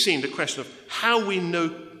 So we've seen the question of how we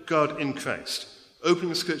know God in Christ. Opening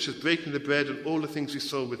the scriptures, breaking the bread, and all the things we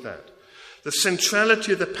saw with that. The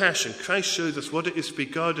centrality of the passion. Christ shows us what it is to be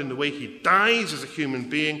God in the way he dies as a human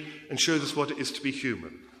being and shows us what it is to be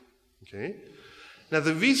human. Okay? Now,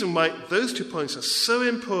 the reason why those 2 points are so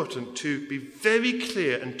important to be very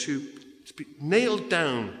clear and to be nailed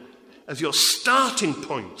down as your starting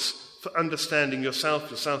points for understanding yourself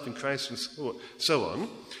in Christ, and so on,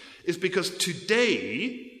 is because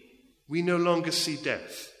today we no longer see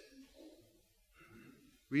death.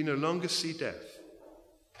 We no longer see death.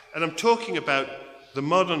 And I'm talking about the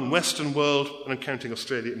modern Western world, and I'm counting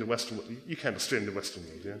Australia in the Western world. You count Australia in the Western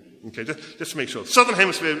world, yeah? Okay, just to make sure. Southern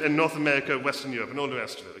Hemisphere and North America, Western Europe, and all the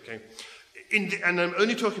rest of it, okay? And I'm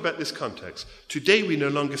only talking about this context. Today we no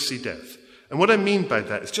longer see death. And what I mean by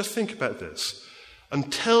that is just think about this.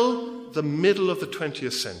 Until the middle of the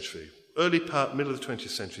 20th century, early part, middle of the 20th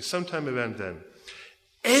century, sometime around then,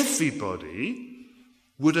 everybody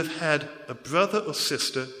would have had a brother or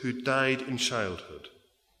sister who died in childhood.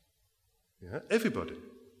 Yeah, everybody.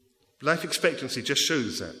 Life expectancy just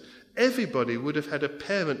shows that. Everybody would have had a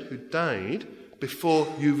parent who died before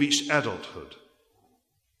you reached adulthood.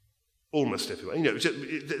 Almost everyone. You know,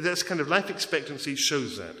 that's kind of life expectancy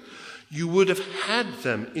shows that. You would have had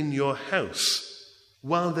them in your house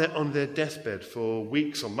while they're on their deathbed for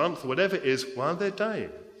weeks or months or whatever it is, while they're dying.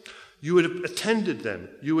 You would have attended them.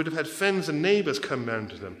 You would have had friends and neighbours come round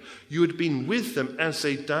to them. You would have been with them as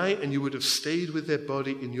they die, and you would have stayed with their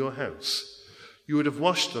body in your house. You would have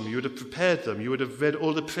washed them. You would have prepared them. You would have read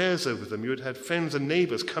all the prayers over them. You would have had friends and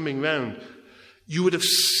neighbours coming round. You would have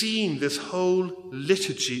seen this whole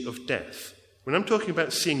liturgy of death. When I'm talking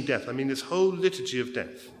about seeing death, I mean this whole liturgy of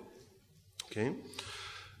death. Okay?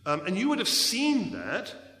 And you would have seen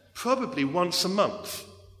that probably once a month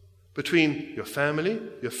between your family,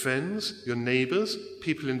 your friends, your neighbours,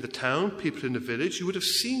 people in the town, people in the village. You would have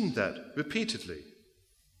seen that repeatedly.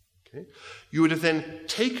 Okay? You would have then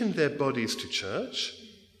taken their bodies to church.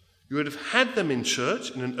 You would have had them in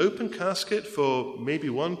church in an open casket for maybe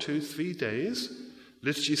 1, 2, 3 days.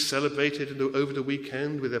 Liturgy celebrated over the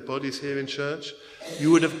weekend with their bodies here in church.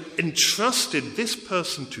 You would have entrusted this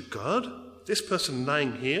person to God, this person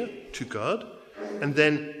lying here to God, and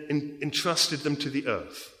then entrusted them to the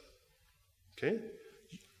earth. Okay?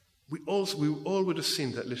 We all would have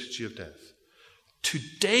seen that liturgy of death.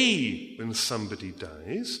 Today, when somebody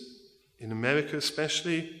dies, in America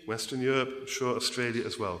especially, Western Europe, I'm sure Australia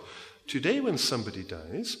as well, today when somebody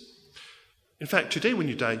dies, in fact, today when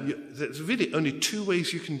you die, there's really only 2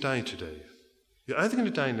 ways you can die today. You're either going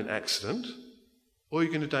to die in an accident, or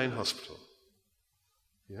you're going to die in hospital.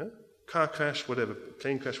 Yeah? Car crash, whatever,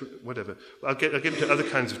 plane crash, whatever. I'll get into other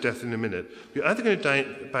kinds of death in a minute. You're either going to die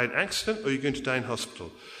by an accident, or you're going to die in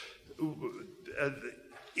hospital.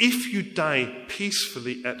 if you die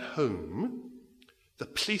peacefully at home, the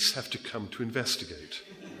police have to come to investigate.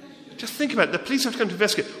 Just think about it. The police have to come to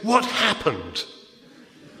investigate. What happened?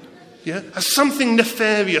 Yeah? Has something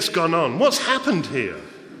nefarious gone on? What's happened here?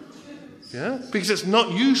 Yeah? Because it's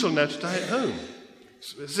not usual now to die at home.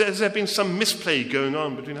 Has there been some misplay going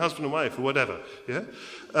on between husband and wife or whatever? Yeah?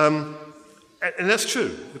 And that's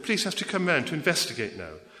true. The police have to come round to investigate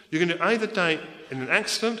now. You're going to either die in an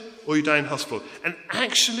accident or you die in hospital. And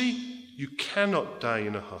actually, you cannot die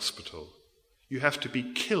in a hospital. You have to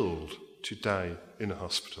be killed to die in a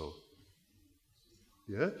hospital.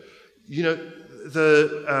 Yeah? You know,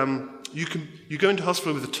 you go into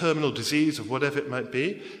hospital with a terminal disease or whatever it might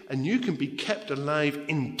be, and you can be kept alive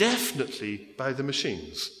indefinitely by the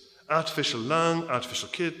machines. Artificial lung, artificial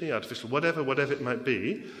kidney, artificial whatever it might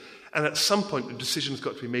be. And at some point, the decision's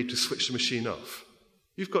got to be made to switch the machine off.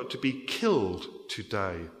 You've got to be killed to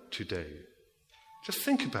die today. Just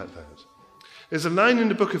think about that. There's a line in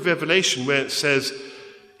the book of Revelation where it says,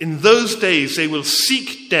 in those days they will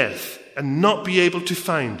seek death and not be able to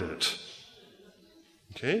find it.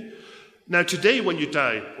 Okay? Now today when you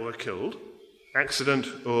die or are killed, accident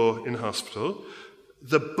or in hospital,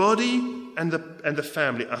 the body and the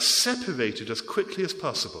family are separated as quickly as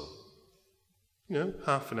possible. You know,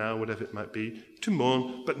 half an hour, whatever it might be, to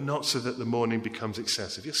mourn, but not so that the mourning becomes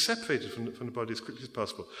excessive. You're separated from the body as quickly as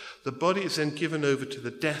possible. The body is then given over to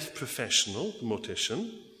the death professional, the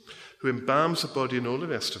mortician, who embalms the body and all the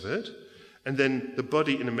rest of it. And then the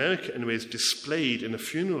body in America, anyway, is displayed in a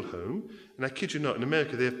funeral home. And I kid you not, in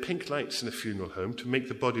America they have pink lights in a funeral home to make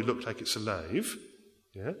the body look like it's alive.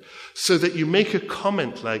 Yeah? So that you make a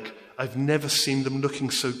comment like, I've never seen them looking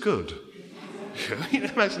so good. Yeah?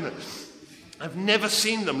 Imagine that. I've never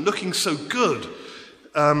seen them looking so good.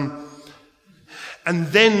 And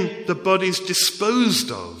then the body's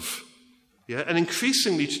disposed of. Yeah? And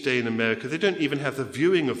increasingly today in America, they don't even have the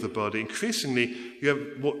viewing of the body. Increasingly, you have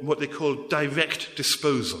what they call direct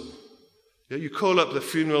disposal. Yeah? You call up the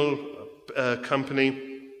funeral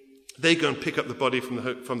company. They go and pick up the body from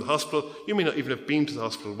the hospital. You may not even have been to the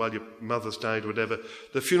hospital while your mother's died or whatever.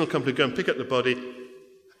 The funeral company go and pick up the body,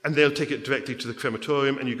 and they'll take it directly to the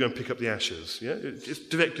crematorium, and you go and pick up the ashes. Yeah? It's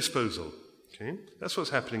direct disposal. Okay? That's what's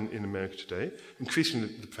happening in America today, increasing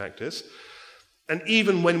the practice. And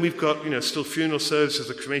even when we've got, still funeral services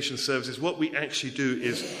or cremation services, what we actually do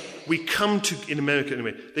is we come to, in America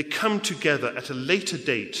anyway, they come together at a later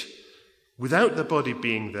date, without the body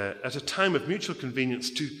being there, at a time of mutual convenience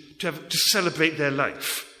to celebrate their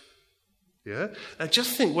life. Yeah? Now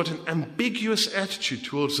just think what an ambiguous attitude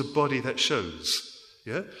towards the body that shows.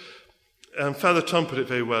 Yeah? Father Tom put it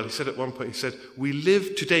very well. He said at one point, he said, we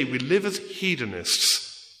live as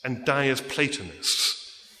hedonists and die as Platonists.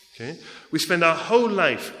 Okay? We spend our whole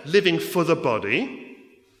life living for the body,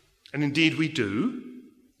 and indeed we do.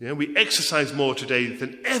 Yeah? We exercise more today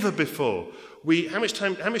than ever before. How much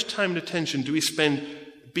time and attention do we spend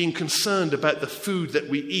being concerned about the food that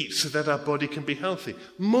we eat so that our body can be healthy?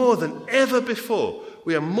 More than ever before.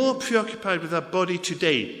 We are more preoccupied with our body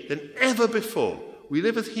today than ever before. We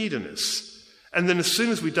live as hedonists. And then as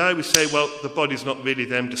soon as we die, we say, well, the body's not really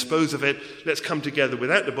them, dispose of it. Let's come together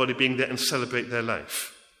without the body being there and celebrate their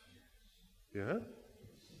life. Yeah?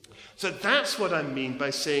 So that's what I mean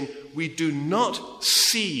by saying we do not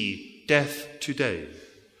see death today.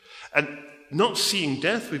 And not seeing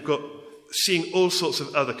death, we've got seeing all sorts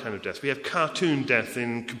of other kind of death. We have cartoon death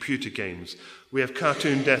in computer games. We have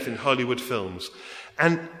cartoon death in Hollywood films.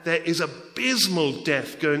 And there is abysmal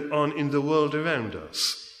death going on in the world around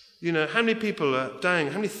us. How many people are dying?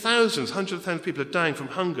 How many thousands, hundreds of thousands of people are dying from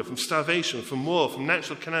hunger, from starvation, from war, from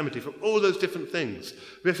natural calamity, from all those different things.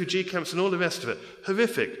 Refugee camps and all the rest of it.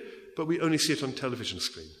 Horrific. But we only see it on television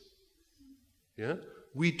screen. Yeah?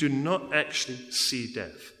 We do not actually see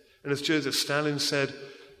death. And as Joseph Stalin said,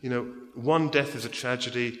 one death is a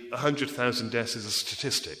tragedy, 100,000 deaths is a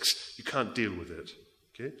statistics. You can't deal with it.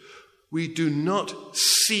 Okay? We do not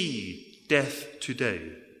see death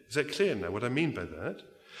today. Is that clear now, what I mean by that?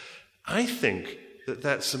 I think that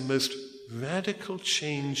that's the most radical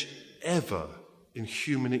change ever in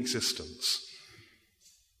human existence.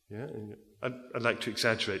 Yeah? I'd like to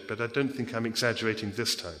exaggerate, but I don't think I'm exaggerating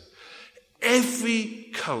this time. Every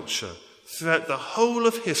culture throughout the whole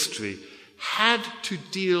of history had to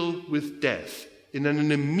deal with death in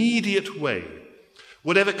an immediate way.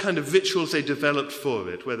 Whatever kind of rituals they developed for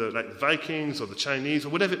it, whether like the Vikings or the Chinese or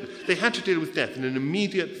whatever, they had to deal with death in an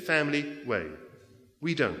immediate family way.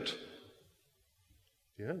 We don't.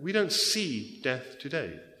 Yeah? We don't see death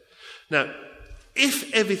today. Now,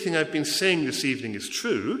 if everything I've been saying this evening is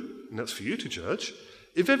true, and that's for you to judge,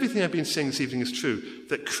 if everything I've been saying this evening is true,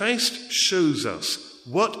 that Christ shows us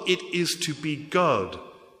what it is to be God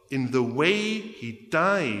in the way he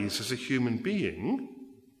dies as a human being,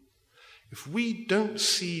 if we don't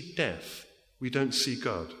see death, we don't see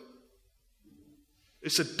God.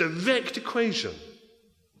 It's a direct equation.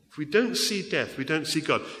 If we don't see death, we don't see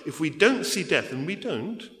God. If we don't see death, and we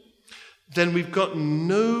don't, then we've got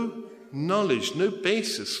no knowledge, no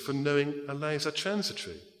basis for knowing our lives are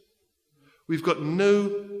transitory. We've got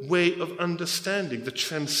no way of understanding the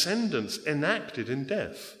transcendence enacted in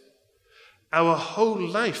death. Our whole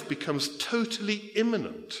life becomes totally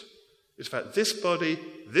imminent. It's about this body,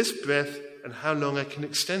 this breath, and how long I can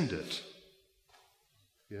extend it.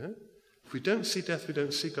 Yeah? If we don't see death, we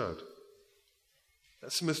don't see God.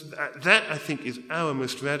 That, I think, is our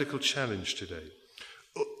most radical challenge today.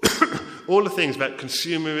 All the things about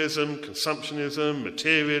consumerism, consumptionism,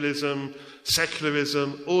 materialism,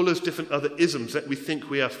 secularism, all those different other isms that we think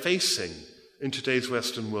we are facing in today's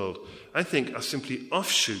Western world, I think are simply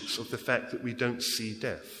offshoots of the fact that we don't see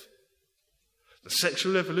death. The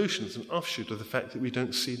sexual revolution is an offshoot of the fact that we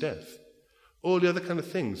don't see death. All the other kind of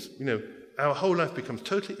things, our whole life becomes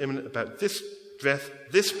totally imminent about this breath,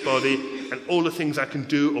 this body, and all the things I can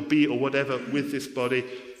do or be or whatever with this body,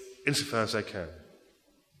 insofar as I can.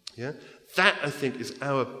 Yeah? That, I think, is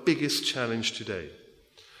our biggest challenge today.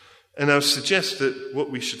 And I would suggest that what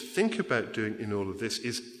we should think about doing in all of this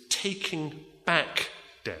is taking back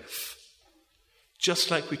death, just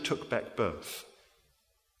like we took back birth.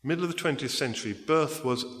 Middle of the 20th century, birth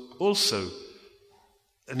was also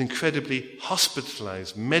an incredibly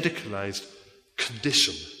hospitalized, medicalized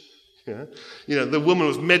condition. Yeah? The woman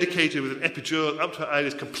was medicated with an epidural up to her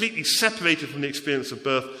eyelids, completely separated from the experience of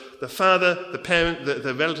birth. The father, the parent,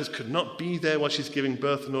 the relatives could not be there while she's giving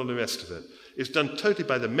birth and all the rest of it. It's done totally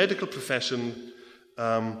by the medical profession,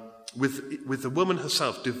 with the woman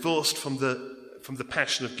herself divorced from the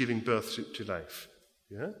passion of giving birth to life.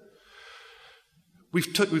 Yeah?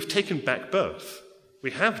 We've taken back birth.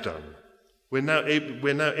 We have done. We're now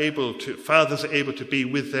able to. Fathers are able to be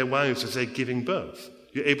with their wives as they're giving birth.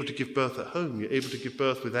 You're able to give birth at home. You're able to give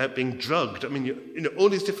birth without being drugged. I mean, all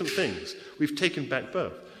these different things. We've taken back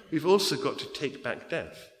birth. We've also got to take back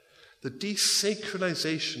death. The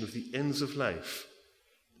desacralization of the ends of life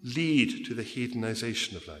lead to the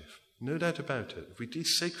hedonization of life. No doubt about it. If we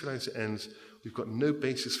desacralize the ends, we've got no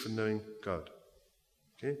basis for knowing God.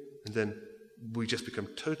 Okay? And then we just become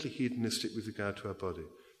totally hedonistic with regard to our body.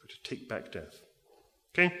 But to take back death.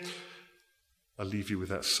 Okay? I'll leave you with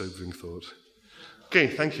that sobering thought. Okay,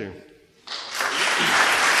 thank you.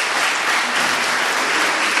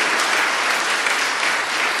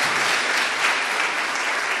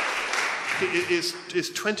 It's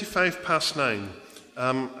 9:25.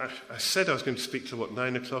 I said I was going to speak till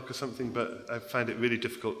 9 o'clock or something, but I find it really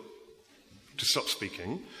difficult to stop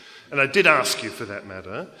speaking. And I did ask you for that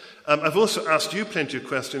matter. I've also asked you plenty of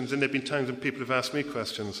questions, and there have been times when people have asked me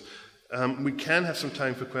questions. We can have some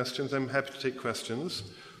time for questions. I'm happy to take questions.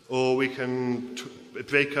 Or we can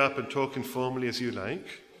break up and talk informally as you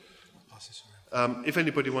like. If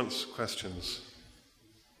anybody wants questions.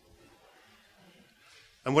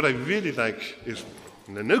 And what I really like is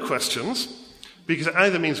no questions, because it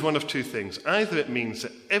either means one of two things. Either it means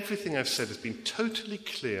that everything I've said has been totally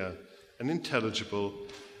clear and intelligible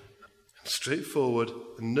and straightforward,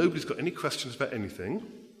 and nobody's got any questions about anything.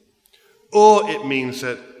 Or it means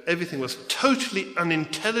that everything was totally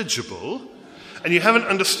unintelligible, and you haven't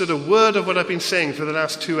understood a word of what I've been saying for the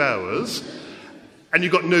last 2 hours, and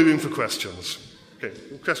you've got no room for questions. Okay,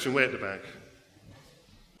 question way at the back.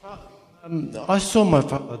 I saw my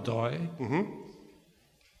father die. Mm-hmm.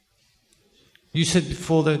 You said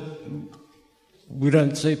before that we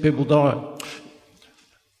don't see people die.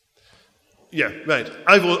 Yeah, right.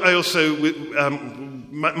 I also,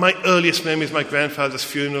 my earliest memory is my grandfather's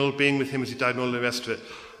funeral, being with him as he died and all the rest of it.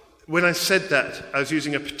 When I said that, I was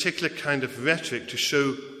using a particular kind of rhetoric to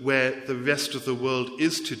show where the rest of the world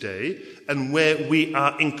is today and where we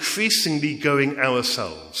are increasingly going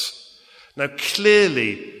ourselves. Now,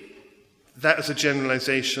 clearly, that is a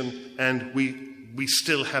generalization, and we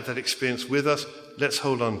still have that experience with us. Let's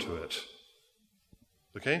hold on to it.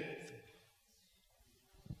 Okay?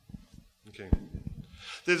 Okay.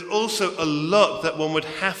 There's also a lot that one would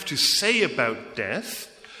have to say about death.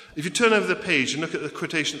 If you turn over the page and look at the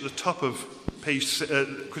quotation at the top of page,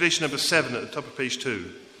 quotation number 7 at the top of page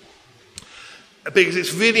 2, because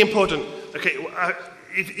it's really important. Okay,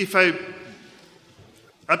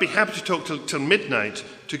 I'd be happy to talk till midnight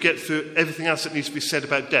to get through everything else that needs to be said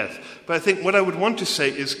about death. But I think what I would want to say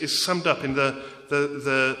is summed up in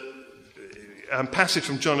the passage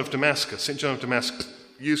from John of Damascus, St. John of Damascus,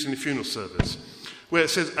 used in the funeral service, where it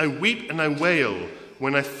says, I weep and I wail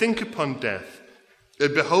when I think upon death,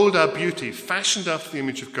 and behold our beauty, fashioned after the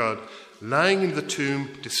image of God, lying in the tomb,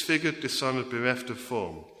 disfigured, dishonoured, bereft of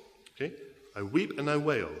form. Okay? I weep and I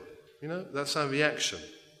wail. You know, that's our reaction.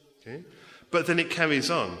 Okay? But then it carries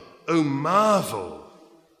on. O marvel,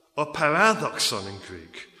 or paradoxon in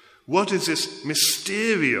Greek. What is this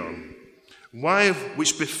mysterion?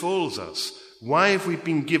 Which befalls us? Why have we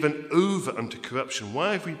been given over unto corruption?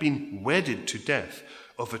 Why have we been wedded to death?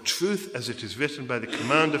 Of a truth as it is written by the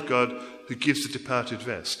command of God who gives the departed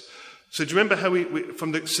rest. So do you remember how we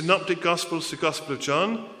from the synoptic gospels to the Gospel of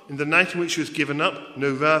John, in the night in which he was given up,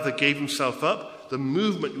 no rather gave himself up, the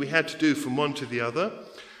movement we had to do from one to the other,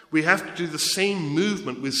 we have to do the same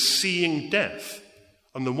movement with seeing death.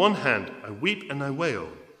 On the one hand, I weep and I wail.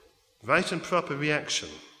 Right and proper reaction.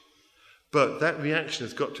 But that reaction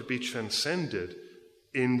has got to be transcended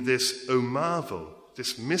in this, oh marvel,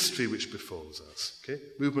 this mystery which befalls us. Okay?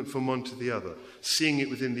 Movement from one to the other. Seeing it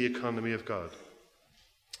within the economy of God.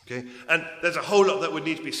 Okay? And there's a whole lot that would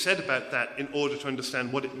need to be said about that in order to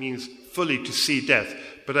understand what it means fully to see death.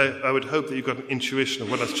 But I would hope that you've got an intuition of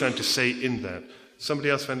what I was trying to say in that. Somebody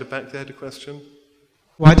else round the back there had a question?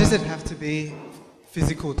 Why does it have to be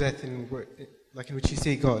physical death in which you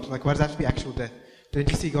see God? Like, why does it have to be actual death? Don't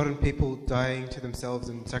you see God in people dying to themselves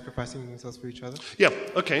and sacrificing themselves for each other? Yeah,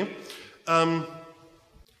 okay.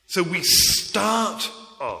 So we start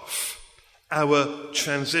off our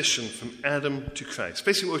transition from Adam to Christ.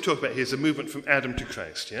 Basically what we're talking about here is a movement from Adam to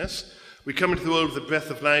Christ, yes? We come into the world with the breath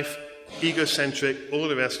of life, egocentric, all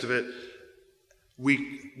the rest of it.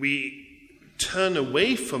 We turn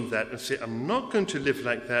away from that and say, I'm not going to live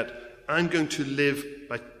like that. I'm going to live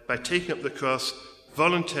by taking up the cross,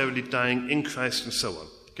 voluntarily dying in Christ and so on.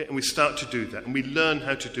 Okay? And we start to do that, and we learn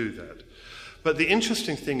how to do that. But the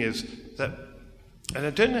interesting thing is that, and I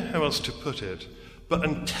don't know how else to put it, but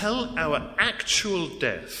until our actual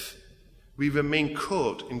death, we remain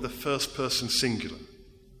caught in the first person singular.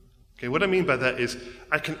 Okay, what I mean by that is,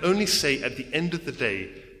 I can only say at the end of the day,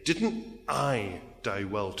 didn't I die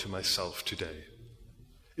well to myself today?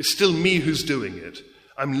 It's still me who's doing it.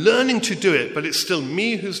 I'm learning to do it, but it's still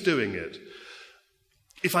me who's doing it.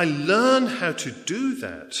 If I learn how to do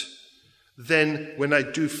that, then when I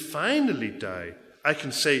do finally die, I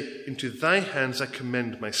can say, into thy hands I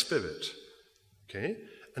commend my spirit. Okay?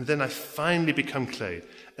 And then I finally become clay.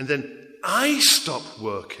 And then I stop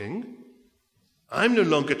working. I'm no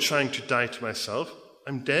longer trying to die to myself.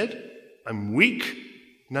 I'm dead. I'm weak.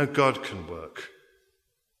 Now God can work.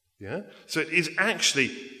 Yeah? So it is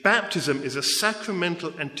actually, baptism is a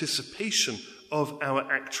sacramental anticipation of our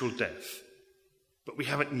actual death. But we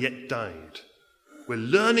haven't yet died. We're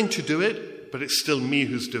learning to do it, but it's still me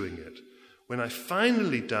who's doing it. When I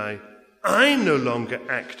finally die, I'm no longer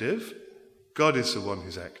active. God is the one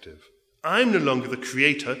who's active. I'm no longer the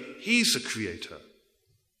creator. He's the creator.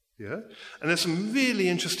 Yeah? And there's some really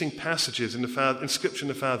interesting passages in Scripture and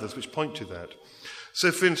the Fathers which point to that.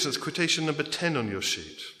 So, for instance, quotation number 10 on your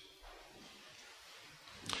sheet.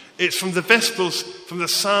 It's from the Vespers, from the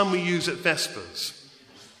psalm we use at Vespers.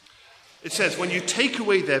 It says, when you take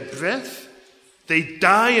away their breath, they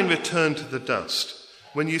die and return to the dust.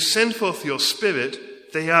 When you send forth your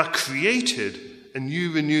spirit, they are created, and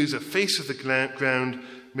you renew the face of the ground.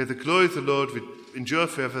 May the glory of the Lord endure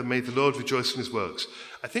forever. May the Lord rejoice in his works.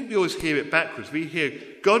 I think we always hear it backwards. We hear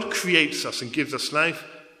God creates us and gives us life,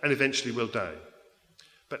 and eventually we'll die.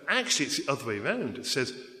 But actually it's the other way around. It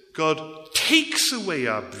says God takes away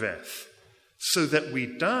our breath so that we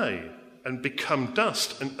die and become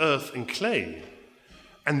dust and earth and clay.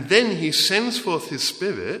 And then he sends forth his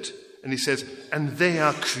spirit, and he says, and they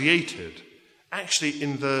are created. Actually,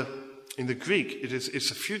 in the Greek,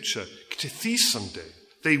 it's a future, ktethesunde.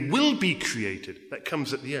 They will be created. That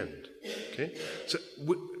comes at the end. Okay? So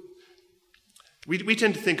we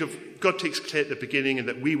tend to think of God takes clay at the beginning and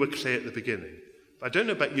that we were clay at the beginning. I don't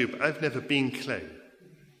know about you, but I've never been clay.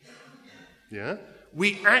 Yeah?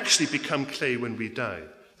 We actually become clay when we die.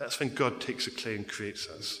 That's when God takes a clay and creates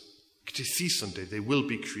us. Ktethesunde, they will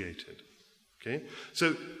be created. Okay?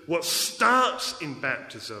 So what starts in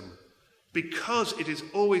baptism, because it is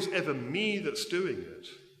always ever me that's doing it,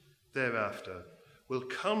 thereafter, will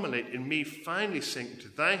culminate in me finally saying, to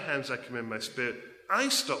thy hands I commend my spirit. I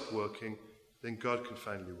stop working, then God can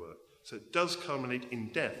finally work. So it does culminate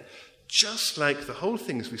in death. Just like the whole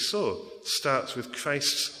thing, as we saw, starts with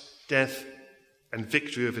Christ's death and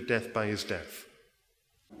victory over death by his death.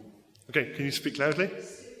 Okay, can you speak loudly?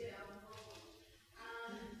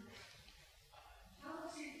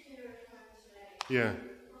 Yeah.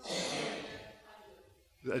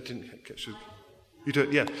 I didn't catch it. You do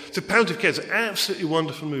it, yeah. So palliative care is an absolutely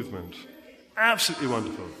wonderful movement. Absolutely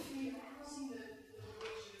wonderful.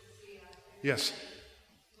 Yes.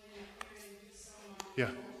 Yeah.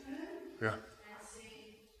 Yeah.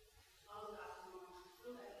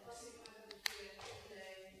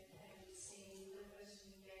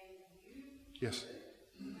 Yes.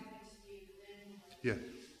 Yeah.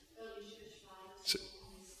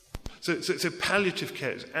 So palliative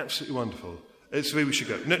care is absolutely wonderful. It's the way we should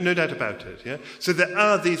go. No doubt about it. Yeah. So there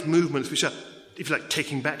are these movements which are, if you like,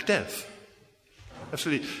 taking back death.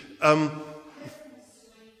 Absolutely.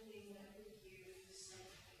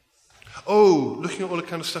 Looking at all the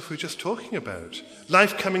kind of stuff we were just talking about.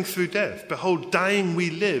 Life coming through death. Behold, dying we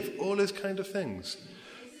live. All those kind of things.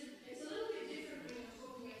 It's a little bit different when you're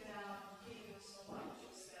talking about giving yourself up to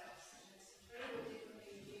yourself. It's incredibly different when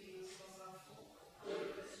you're giving yourself up for the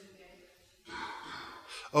person who gave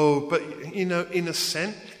it. But, in a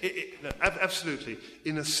sense, absolutely.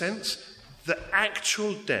 In a sense, the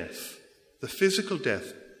actual death, the physical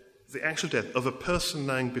death, the actual death of a person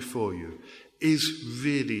lying before you is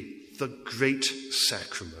really the great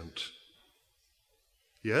sacrament.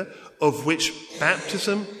 Yeah? Of which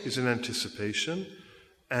baptism is an anticipation,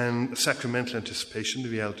 and a sacramental anticipation, the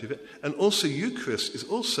reality of it. And also Eucharist is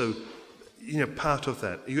also, part of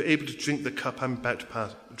that. You're able to drink the cup I'm about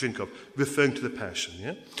to drink of, referring to the Passion,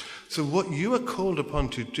 yeah? So what you are called upon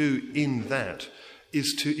to do in that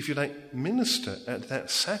is to, if you like, minister at that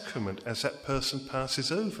sacrament as that person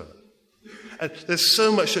passes over. And there's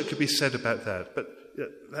so much that could be said about that, but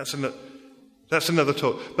that's another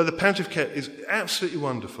talk. But the palliative care is absolutely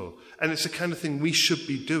wonderful, and it's the kind of thing we should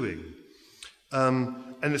be doing.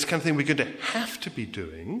 And it's the kind of thing we're going to have to be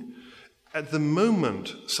doing. At the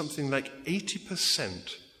moment, something like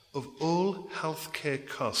 80% of all healthcare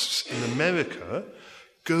costs in America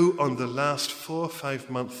go on the last 4 or 5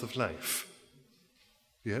 months of life.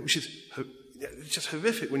 Yeah, which is just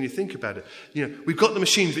horrific when you think about it. We've got the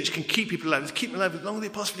machines which can keep people alive. Let's keep them alive as long as they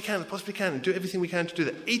possibly can, and do everything we can to do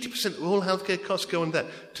that. 80% of all healthcare costs go on that.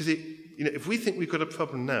 If we think we've got a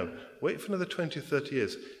problem now, wait for another 20 or 30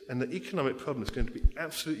 years, and the economic problem is going to be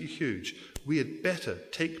absolutely huge. We had better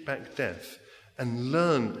take back death and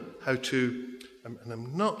learn how to, and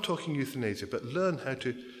I'm not talking euthanasia, but learn how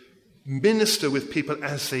to minister with people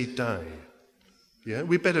as they die. Yeah?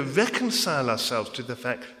 We better reconcile ourselves to the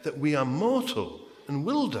fact that we are mortal and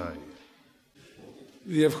will die.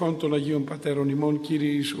 Διευχών των Αγίων Πατέρων ημών,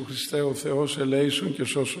 Κύριε Ιησού Χριστέ, ο Θεός ελέησον και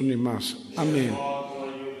σώσον ημάς. Αμήν.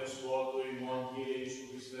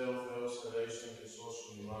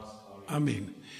 Αμήν.